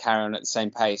 He'd carry on at the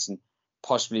same pace and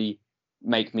possibly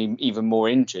make me even more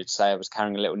injured. Say I was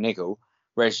carrying a little niggle.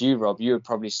 Whereas you, Rob, you would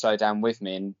probably slow down with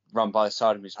me and run by the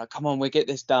side of me. It's like, come on, we'll get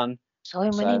this done. So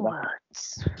many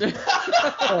words.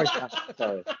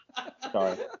 Sorry.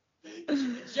 Sorry.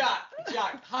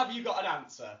 Jack, have you got an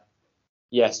answer?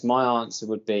 Yes, my answer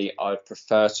would be I'd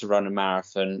prefer to run a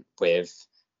marathon with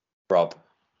Rob.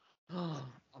 I'm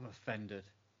offended.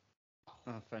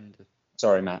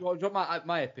 Sorry, Matt. Do you want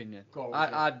my opinion? Go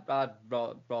on, I'd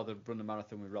rather run a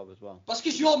marathon with Rob as well. That's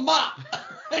because you're Matt.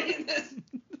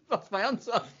 That's my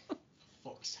answer.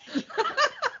 Fuck's sake.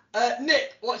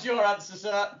 Nick, what's your answer,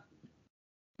 sir?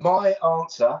 My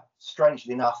answer,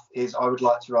 strangely enough, is I would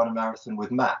like to run a marathon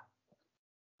with Matt.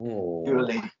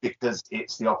 Purely because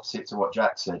it's the opposite to what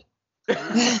Jack said.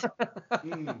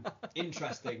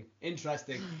 Interesting.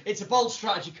 It's a bold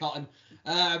strategy, Cotton.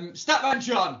 Statman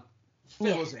John,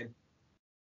 fill us in.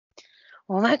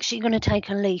 Well, I'm actually going to take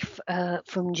a leaf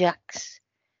from Jack's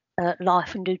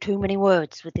life and do too many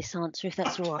words with this answer, if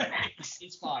that's all right.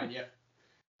 It's fine, yeah.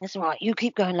 That's all right. You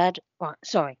keep going, lad. Right,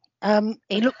 sorry.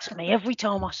 He looks at me every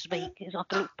time I speak. He's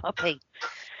like a little puppy.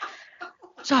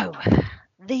 So,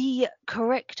 the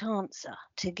correct answer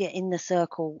to get in the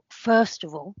circle, first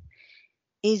of all,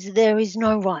 is there is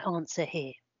no right answer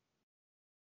here.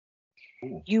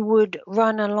 You would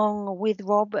run along with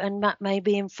Rob and Matt may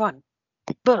be in front.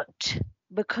 But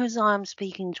because I am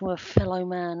speaking to a fellow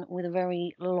man with a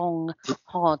very long,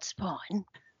 hard spine,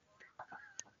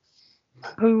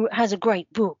 who has a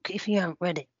great book if you haven't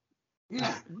read it,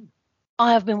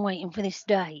 I have been waiting for this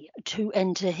day to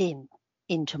enter him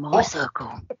into my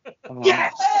circle. Yay!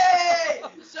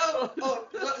 So what?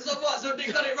 So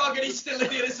Nick got it wrong and he's still in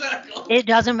the inner circle? It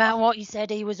doesn't matter what you said,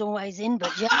 he was always in,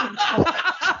 but yeah.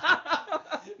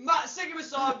 Matt, sing him a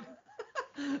song.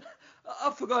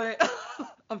 I forgot it.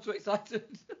 I'm so excited.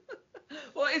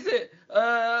 What is it?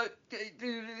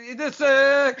 In a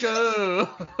circle.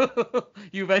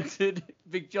 You've entered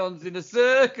Big John's in a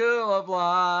circle of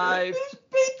life. Who's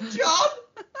Big John?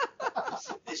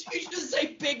 You should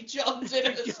say Big John's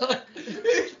in a circle.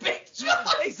 Who's Big John?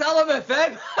 It's Alam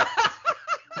FM.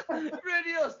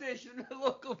 Radio station,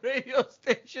 local radio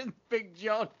station, Big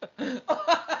John. I'm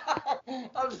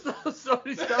so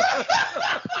sorry, Stan.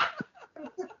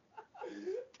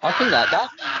 I think that.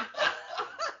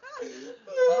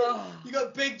 You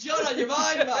got Big John on your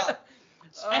mind, Matt.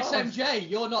 SMJ,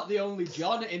 you're not the only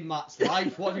John in Matt's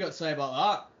life. What have you got to say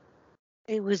about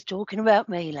He was talking about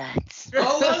me, lads. that?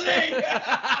 Oh, was he?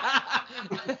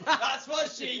 That's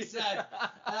what she said.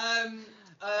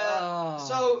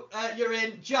 So you're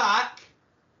in, Jack.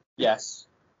 Yes.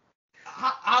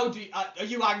 How do you, are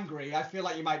you angry? I feel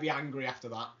like you might be angry after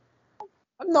that.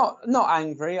 I'm not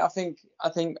angry. I think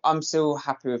I'm still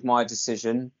happy with my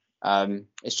decision.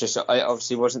 It's just it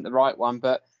obviously wasn't the right one,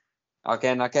 but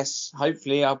again, I guess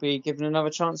hopefully I'll be given another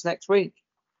chance next week.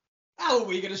 How are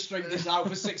we going to string this out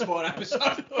for 6 more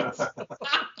episodes?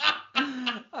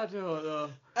 I don't know.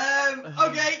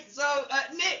 Okay, so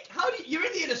Nick, you're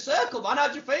in the inner circle, man. How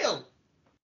do you feel?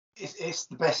 It's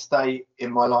the best day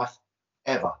in my life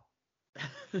ever.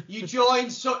 You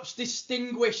joined such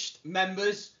distinguished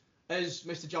members as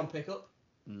Mr. John Pickup,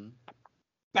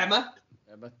 Bemma,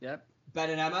 Yeah. Ben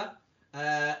and Emma,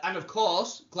 and of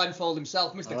course Glenfold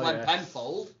himself, Mr. Glenn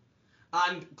Penfold,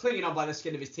 and clinging on by the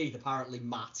skin of his teeth, apparently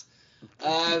Matt.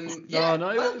 No,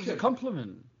 it was a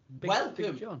compliment.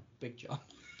 Welcome, Big John.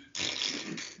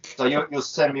 So you'll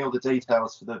send me all the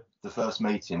details for the first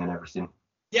meeting and everything.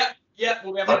 Yep,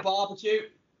 we'll be having a barbecue.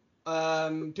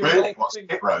 Really? What,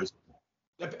 spit roast?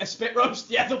 A spit roast?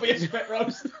 Yeah, there'll be a spit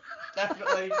roast.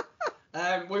 Definitely.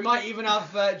 We might even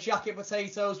have jacket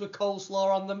potatoes with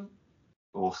coleslaw on them.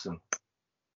 Awesome.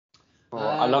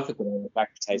 I love the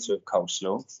black potato with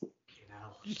coleslaw.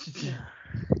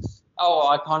 Oh,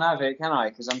 I can't have it, can I?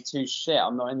 Because I'm too shit.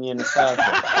 I'm not in the inner circle.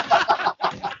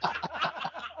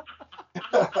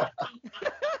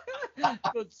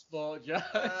 Good sport, Jack.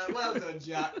 Well done,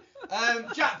 Jack.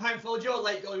 Jack Penfold, you're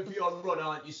late going for your run,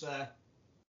 aren't you, sir?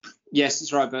 Yes,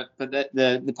 that's right. But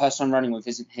the person I'm running with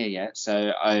isn't here yet.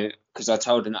 So because I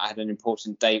told him that I had an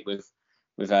important date with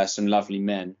some lovely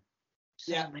men.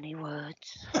 So many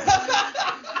words.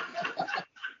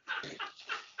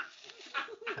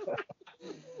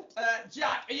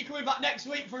 Jack, are you coming back next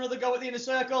week for another go at the inner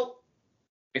circle?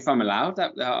 If I'm allowed,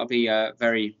 I'll be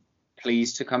very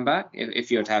pleased to come back. If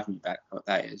you're to have me back, what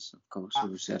that is, of course.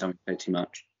 Obviously, I don't say too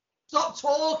much. Stop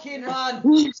talking, man.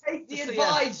 Take the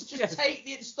advice. Just take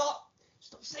the stop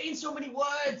saying so many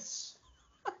words.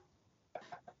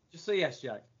 Just say yes,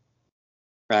 Jack.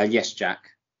 Yes, Jack.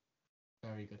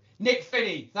 Very good. Nick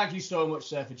Finney, thank you so much,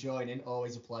 sir, for joining.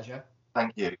 Always a pleasure.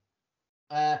 Thank you.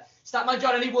 Statman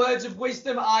John, any words of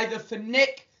wisdom either for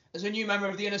Nick as a new member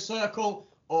of the inner circle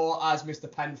or as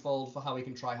Mr. Penfold for how he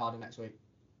can try harder next week?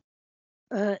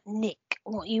 Nick,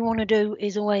 what you want to do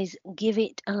is always give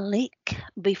it a lick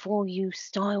before you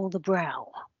style the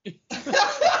brow.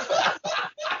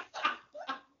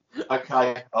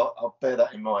 Okay, I'll bear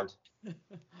that in mind.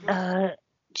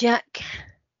 Jack,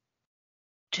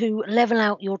 to level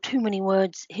out your too many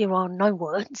words, here are no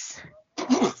words.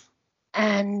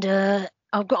 And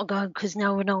I've got to go because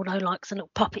now Ronaldo likes a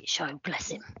little puppet show, bless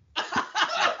him.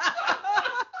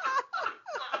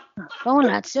 Go on,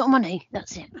 lads, sit on my knee.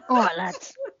 That's it. All right,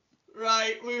 lads.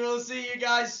 Right, we will see you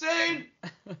guys soon.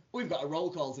 We've got a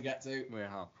roll call to get to. We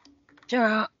have.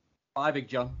 Ta-ra. Bye, Big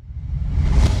John.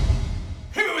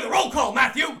 Hit me with a roll call,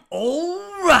 Matthew! All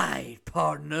right,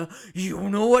 partner. You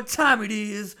know what time it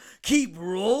is. Keep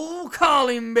roll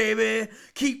calling, baby.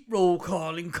 Keep roll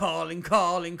calling. What?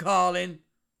 I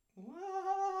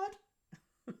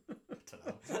don't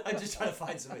know. I'm just trying to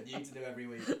find something new to do every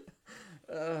week.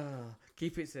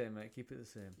 Keep it same, mate. Keep it the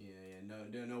same. Yeah, no,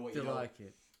 what Do you you know. like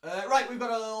it? Right, we've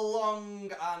got a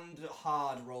long and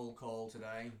hard roll call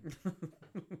today.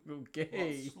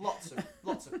 Okay.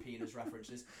 Lots of penis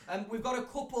references. We've got a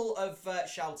couple of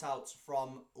shout-outs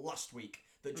from last week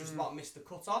that just about missed the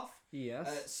cut-off.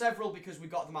 Yes. Several because we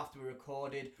got them after we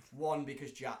recorded. One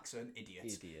because Jack's an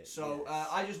idiot. So yes.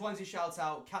 I just wanted to shout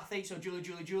out Kathy. So Julie.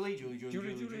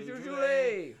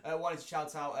 Wanted to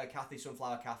shout out Kathy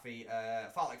Sunflower Kathy,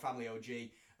 Fartlek Family OG.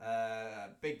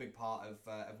 Big part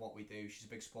of what we do. She's a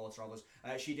big supporter of us.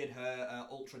 She did her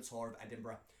ultra tour of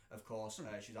Edinburgh, of course.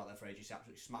 She was out there for ages. She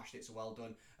absolutely smashed it, so well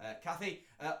done, Kathy.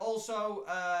 Also,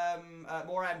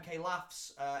 Maura MK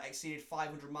Laughs exceeded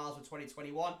 500 miles for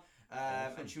 2021.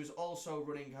 And she was also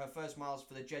running her first miles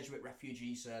for the Jesuit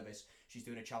Refugee Service. She's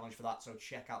doing a challenge for that, so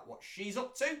check out what she's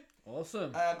up to.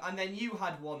 Awesome. And then you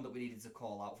had one that we needed to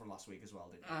call out from last week as well,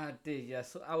 didn't you? I did,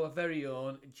 yes. Our very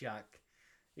own Jack.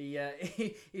 He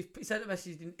sent a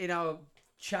message in our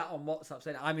chat on WhatsApp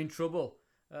saying, I'm in trouble.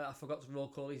 I forgot to roll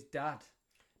call his dad.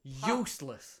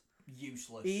 Useless.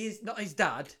 He is not his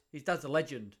dad. His dad's a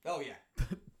legend. Oh, yeah.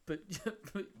 but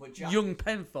Jack. young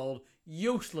Penfold,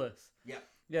 useless. Yeah.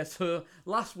 Yeah, so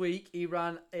last week he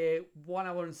ran a 1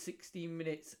 hour and 16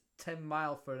 minutes, 10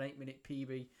 mile for an 8-minute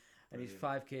PB. And his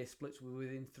 5k splits were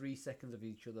within 3 seconds of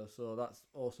each other. So that's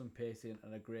awesome pacing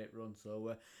and a great run.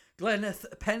 So Glenneth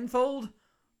Penfold,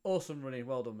 awesome running.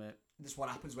 Well done, mate. This is what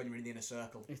happens when you're in the inner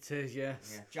circle. It is,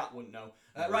 yes. Yeah, Jack wouldn't know.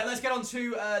 Right, let's get on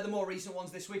to the more recent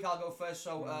ones this week. I'll go first.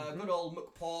 So, good old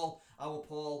McPaul, our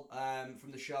Paul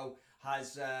from the show,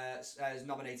 has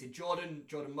nominated Jordan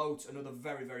Moat, another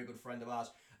very, very good friend of ours.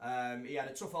 He had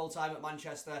a tough old time at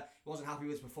Manchester. He wasn't happy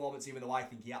with his performance, even though I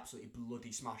think he absolutely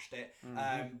bloody smashed it.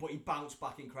 But he bounced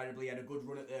back incredibly. He had a good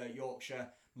run at the Yorkshire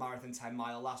Marathon 10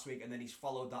 mile last week, and then he's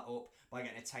followed that up by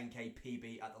getting a 10k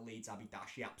PB at the Leeds Abbey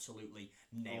Dash. He absolutely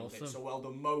nailed it. So well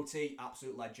done, Moti,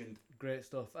 absolute legend. Great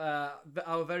stuff.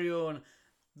 Our very own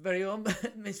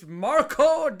Miss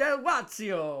Marco Del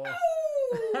Vazio.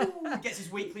 He gets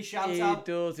his weekly shout out.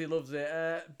 He does, he loves it.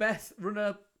 Beth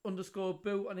Runner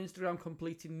 _Boo on Instagram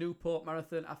completing Newport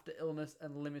Marathon after illness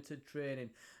and limited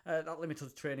training. That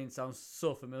limited training sounds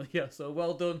so familiar, so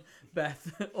well done,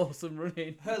 Beth. Awesome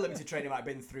running. Her limited training might have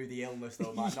been through the illness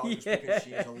though, Matt, not just because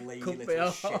she's a lazy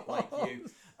little shit like you.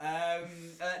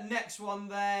 Next one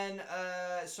then.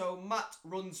 So Matt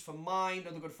runs for Mind,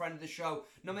 another good friend of the show.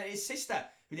 Nominated his sister,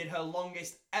 who did her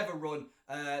longest ever run.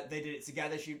 They did it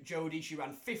together. Jodie, she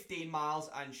ran 15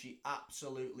 miles and she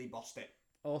absolutely bossed it.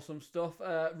 Awesome stuff.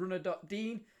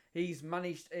 Runner.Dean, he's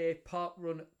managed a park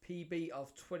run PB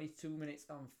of 22 minutes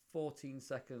and 14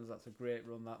 seconds. That's a great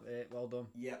run, that mate. Well done.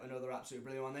 Yep, another absolutely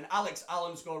brilliant one. Then Alex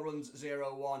Allen runs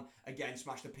 01, again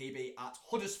smashed a PB at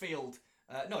Huddersfield.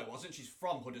 No, it wasn't. She's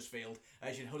from Huddersfield.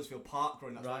 She had Huddersfield Park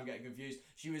Run. That's why I'm getting confused.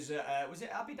 She was it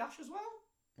Abbey Dash as well?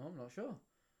 I'm not sure.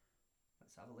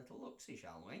 Let's have a little look-see,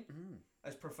 shall we?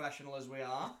 As professional as we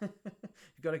are.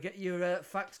 You've got to get your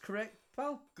facts correct,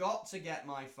 pal. Got to get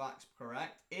my facts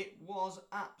correct. It was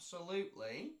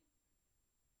absolutely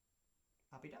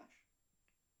Abbey Dash.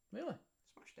 Really?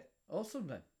 Smashed it. Awesome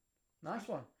then. Nice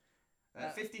one.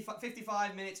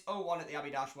 55 minutes 01 at the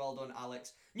Abbey Dash. Well done,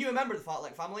 Alex. New member of the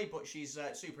Fartlek family, but she's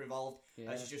super involved.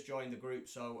 Yeah. She's just joined the group,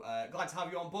 so glad to have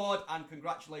you on board, and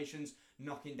congratulations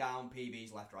knocking down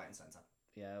PBs left, right and centre.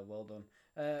 Yeah, well done.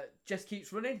 Jess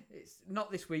keeps running. It's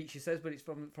not this week, she says, but it's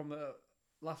from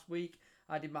last week.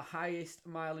 I did my highest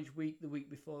mileage week the week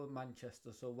before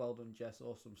Manchester, so well done, Jess.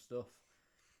 Awesome stuff.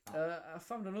 I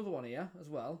found another one here as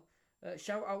well.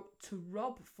 Shout out to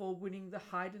Rob for winning the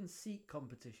hide and seek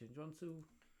competition. Do you want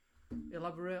to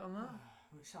elaborate on that?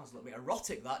 It sounds a little bit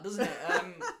erotic, that, doesn't it?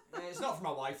 It's not from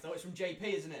my wife though. It's from JP,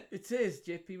 isn't it? It is.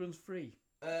 JP runs free.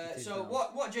 So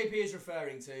what JP is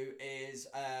referring to is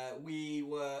we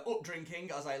were up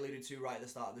drinking, as I alluded to right at the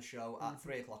start of the show, at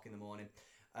 3 o'clock in the morning.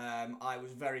 I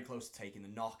was very close to taking the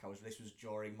knock. This was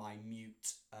during my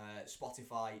mute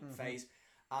Spotify phase.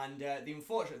 And the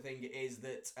unfortunate thing is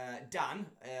that Dan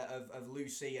of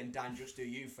Lucy and Dan Just Do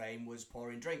You fame was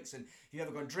pouring drinks. And if you've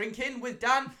ever gone drinking with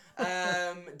Dan,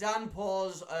 Dan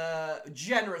pours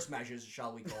generous measures,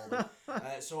 shall we call them.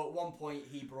 So at one point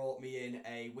he brought me in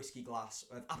a whiskey glass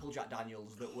of Applejack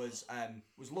Daniels that was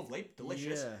lovely,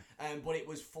 delicious, but it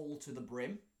was full to the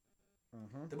brim.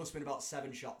 There must have been about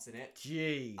 7 shots in it.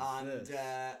 Jeez.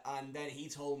 And then he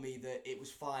told me that it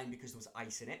was fine because there was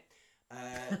ice in it.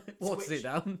 What's it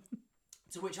down?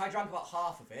 To which I drank about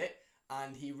half of it,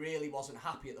 and he really wasn't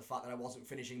happy at the fact that I wasn't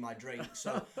finishing my drink.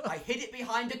 So I hid it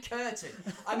behind a curtain.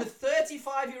 I'm a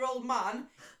 35-year-old man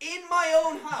in my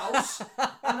own house,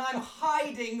 and I'm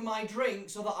hiding my drink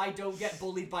so that I don't get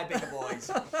bullied by bigger boys.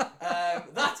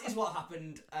 That is what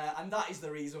happened, and that is the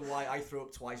reason why I threw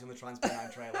up twice on the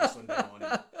Transpennine Trail on Sunday morning.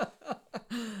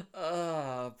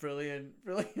 Ah, brilliant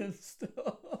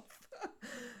stuff.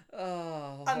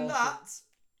 Oh, and that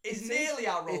is nearly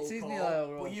our roll call. Nearly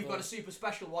our roll but you've got a super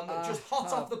special one that just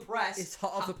hot off the press. It's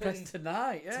hot off the press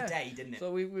tonight, yeah. Today, didn't it?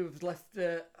 So we've left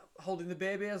holding the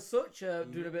baby as such,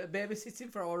 doing a bit of babysitting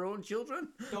for our own children.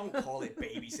 Don't call it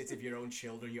babysitting for your own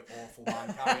children, you awful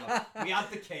man. Carry on. We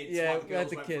had the kids. Yeah, we had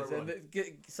the kids. And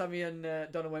Sammy and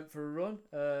Donna went for a run.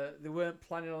 They weren't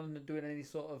planning on doing any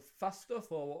sort of fast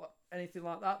stuff or anything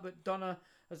like that, but Donna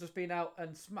has just been out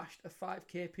and smashed a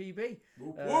 5k PB.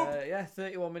 Whoop, whoop.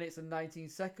 31 minutes and 19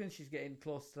 seconds. She's getting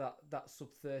close to that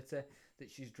sub 30 that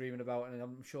she's dreaming about, and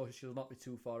I'm sure she'll not be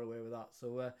too far away with that.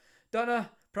 So, Donna,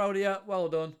 proud of you. Well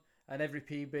done. And every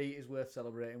PB is worth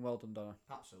celebrating. Well done, Donna.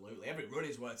 Absolutely. Every run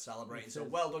is worth celebrating. So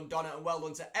well done, Donna, and well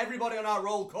done to everybody on our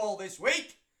roll call this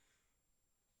week.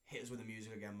 Hit us with the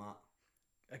music again, Matt.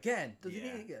 Again? Does he need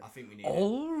it again? I think we need it.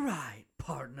 All right,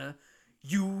 partner.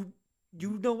 You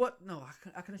know what? No,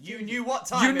 I can. You knew what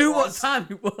time it was. You knew what time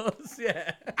it was,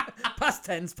 yeah. Past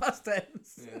tense.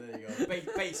 Yeah, there you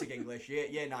go. Basic English,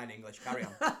 year 9 English. Carry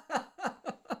on.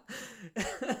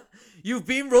 You've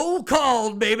been roll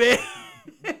called, baby.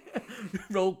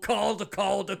 Roll called.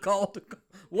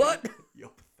 What?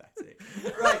 You're pathetic.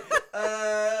 Right,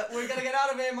 we're going to get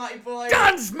out of here, Matty boy.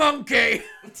 Dance monkey!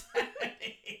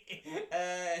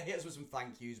 Hit us with some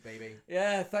thank yous, baby.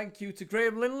 Yeah, thank you to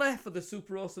Graham Linley for the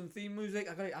super awesome theme music.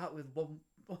 I got it out with one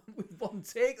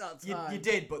take that time. You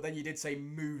did, but then you did say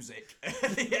music.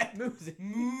 Yeah,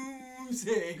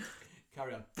 music.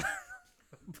 Carry on.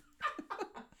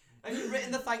 Have you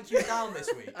written the thank you down this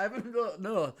week? I haven't got,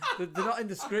 no. They're not in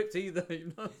the script either,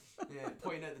 you know. Yeah,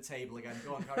 pointing at the table again.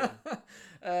 Go on, carry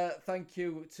on. Thank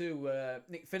you to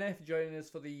Nick Finney for joining us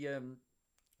for the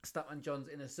Statman John's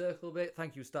Inner Circle bit.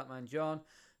 Thank you, Statman John.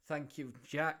 Thank you,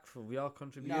 Jack, for your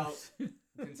contribution. No,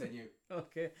 continue.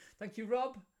 Okay. Thank you,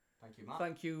 Rob. Thank you, Matt.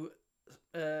 Thank you,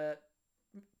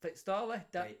 Starley.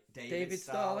 David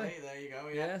Starley. There you go,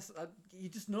 yeah. Yes, you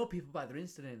just know people by their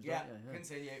Insta names, yeah, don't you?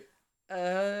 Continue.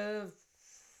 Ben.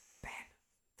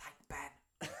 Thank Ben.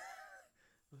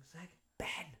 Who's that?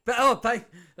 Ben.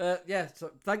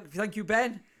 Thank you,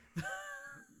 Ben.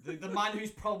 The man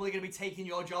who's probably going to be taking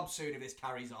your job soon if this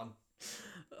carries on.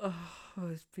 Oh,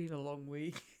 it's been a long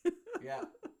week. Yeah.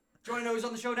 Do you want to know who's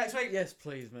on the show next week? Yes,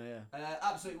 please, mate. Yeah.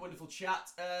 Absolutely wonderful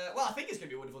chat. Well, I think it's going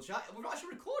to be a wonderful chat. We've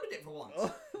actually recorded it for once.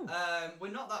 Oh.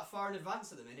 We're not that far in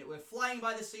advance at the minute. We're flying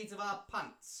by the seat of our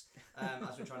pants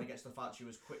as we're trying to get stuff out to you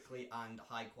as quickly and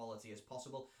high quality as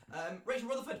possible. Rachel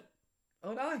Rutherford.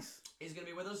 Oh, nice. Is going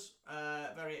to be with us.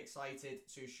 Very excited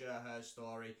to share her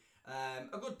story.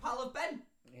 A good pal of Ben.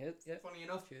 Yeah. Funny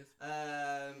enough. Cheers.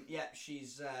 Yeah,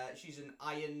 she's an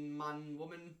Iron Man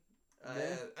woman.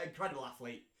 Incredible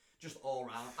athlete. Just all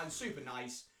round and super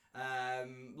nice.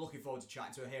 Looking forward to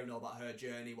chatting to her, hearing all about her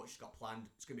journey, what she's got planned.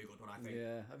 It's gonna be a good one, I think.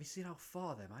 Yeah. Have you seen how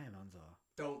far them Ironmans are?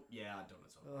 I don't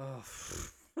know.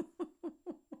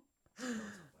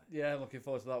 Yeah, I'm looking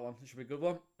forward to that one. It should be a good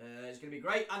one. It's gonna be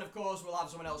great, and of course we'll have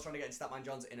someone else trying to get into Statman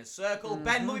John's Inner Circle.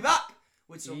 Ben will be back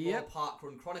with some more Park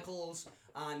Run Chronicles,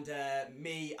 and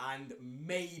me and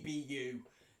maybe you.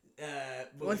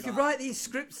 Well, if you write these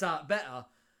scripts out better.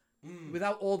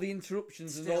 Without all the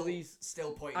interruptions and all these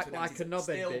still pointing to an empty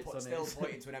still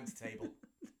pointing to an empty table.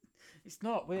 It's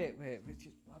not. Wait.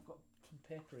 I've got some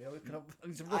paper here.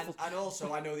 And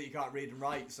also, I know that you can't read and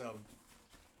write, so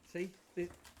see,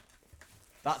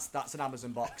 that's an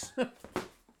Amazon box.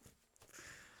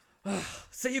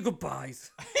 Say your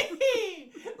goodbyes,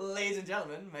 ladies and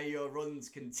gentlemen. May your runs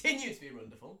continue to be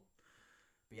wonderful,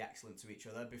 be excellent to each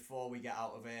other. Before we get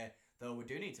out of here, Though we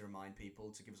do need to remind people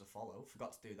to give us a follow.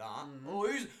 Forgot to do that. Oh,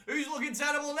 who's looking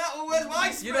terrible now? Oh, where's my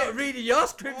script? You're not reading your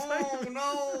script. Oh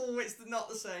no, it's not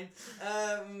the same.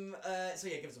 So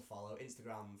yeah, give us a follow.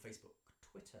 Instagram, Facebook,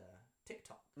 Twitter,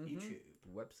 TikTok, YouTube,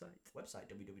 website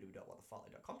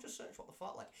www.whatthefartlek.com. Just search What the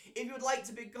Fartlek. If you would like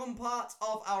to become part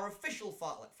of our official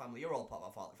Fartlek family, you're all part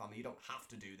of our Fartlek family. You don't have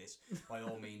to do this by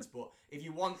all means, but if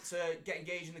you want to get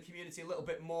engaged in the community a little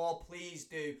bit more, please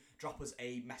do drop us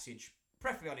a message,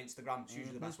 preferably on Instagram. It's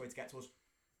usually the best way to get to us.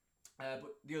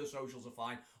 But the other socials are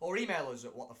fine. Or email us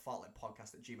at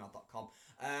whatthefartleckpodcast@gmail.com.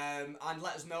 And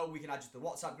let us know. We can add you to the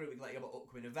WhatsApp group. We can let you know about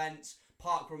upcoming events,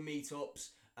 parkrun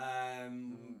meetups,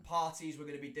 parties we're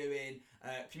going to be doing,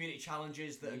 community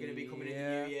challenges that are going to be coming in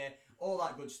the new year, all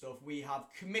that good stuff. We have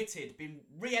committed, been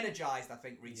re-energised, I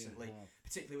think, recently,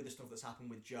 particularly with the stuff that's happened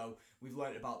with Joe. We've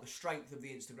learned about the strength of the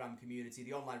Instagram community,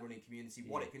 the online running community,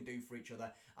 what it can do for each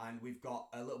other, and we've got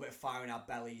a little bit of fire in our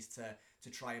bellies to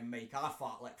try and make our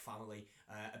Fartlek family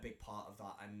a big part of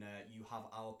that. And you have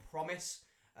our promise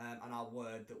and our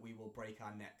word that we will break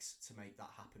our necks to make that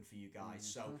happen for you guys.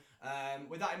 So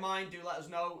with that in mind, do let us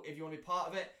know if you want to be part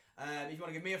of it. If you want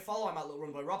to give me a follow, I'm at Little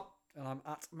Run by Rob. And I'm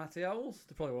at Matty Owls.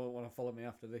 They probably won't want to follow me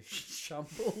after this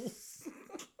shambles.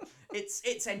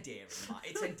 It's endearing, Matt.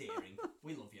 It's endearing.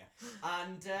 We love you.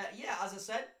 And as I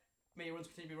said, may your runs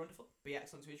continue to be wonderful. Be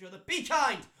excellent to each other. Be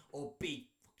kind or be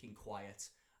fucking quiet.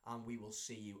 And we will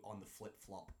see you on the flip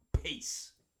flop.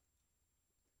 Peace.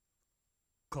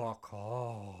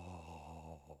 Caw-caw.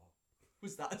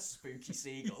 Was that a spooky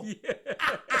seagull? Yeah.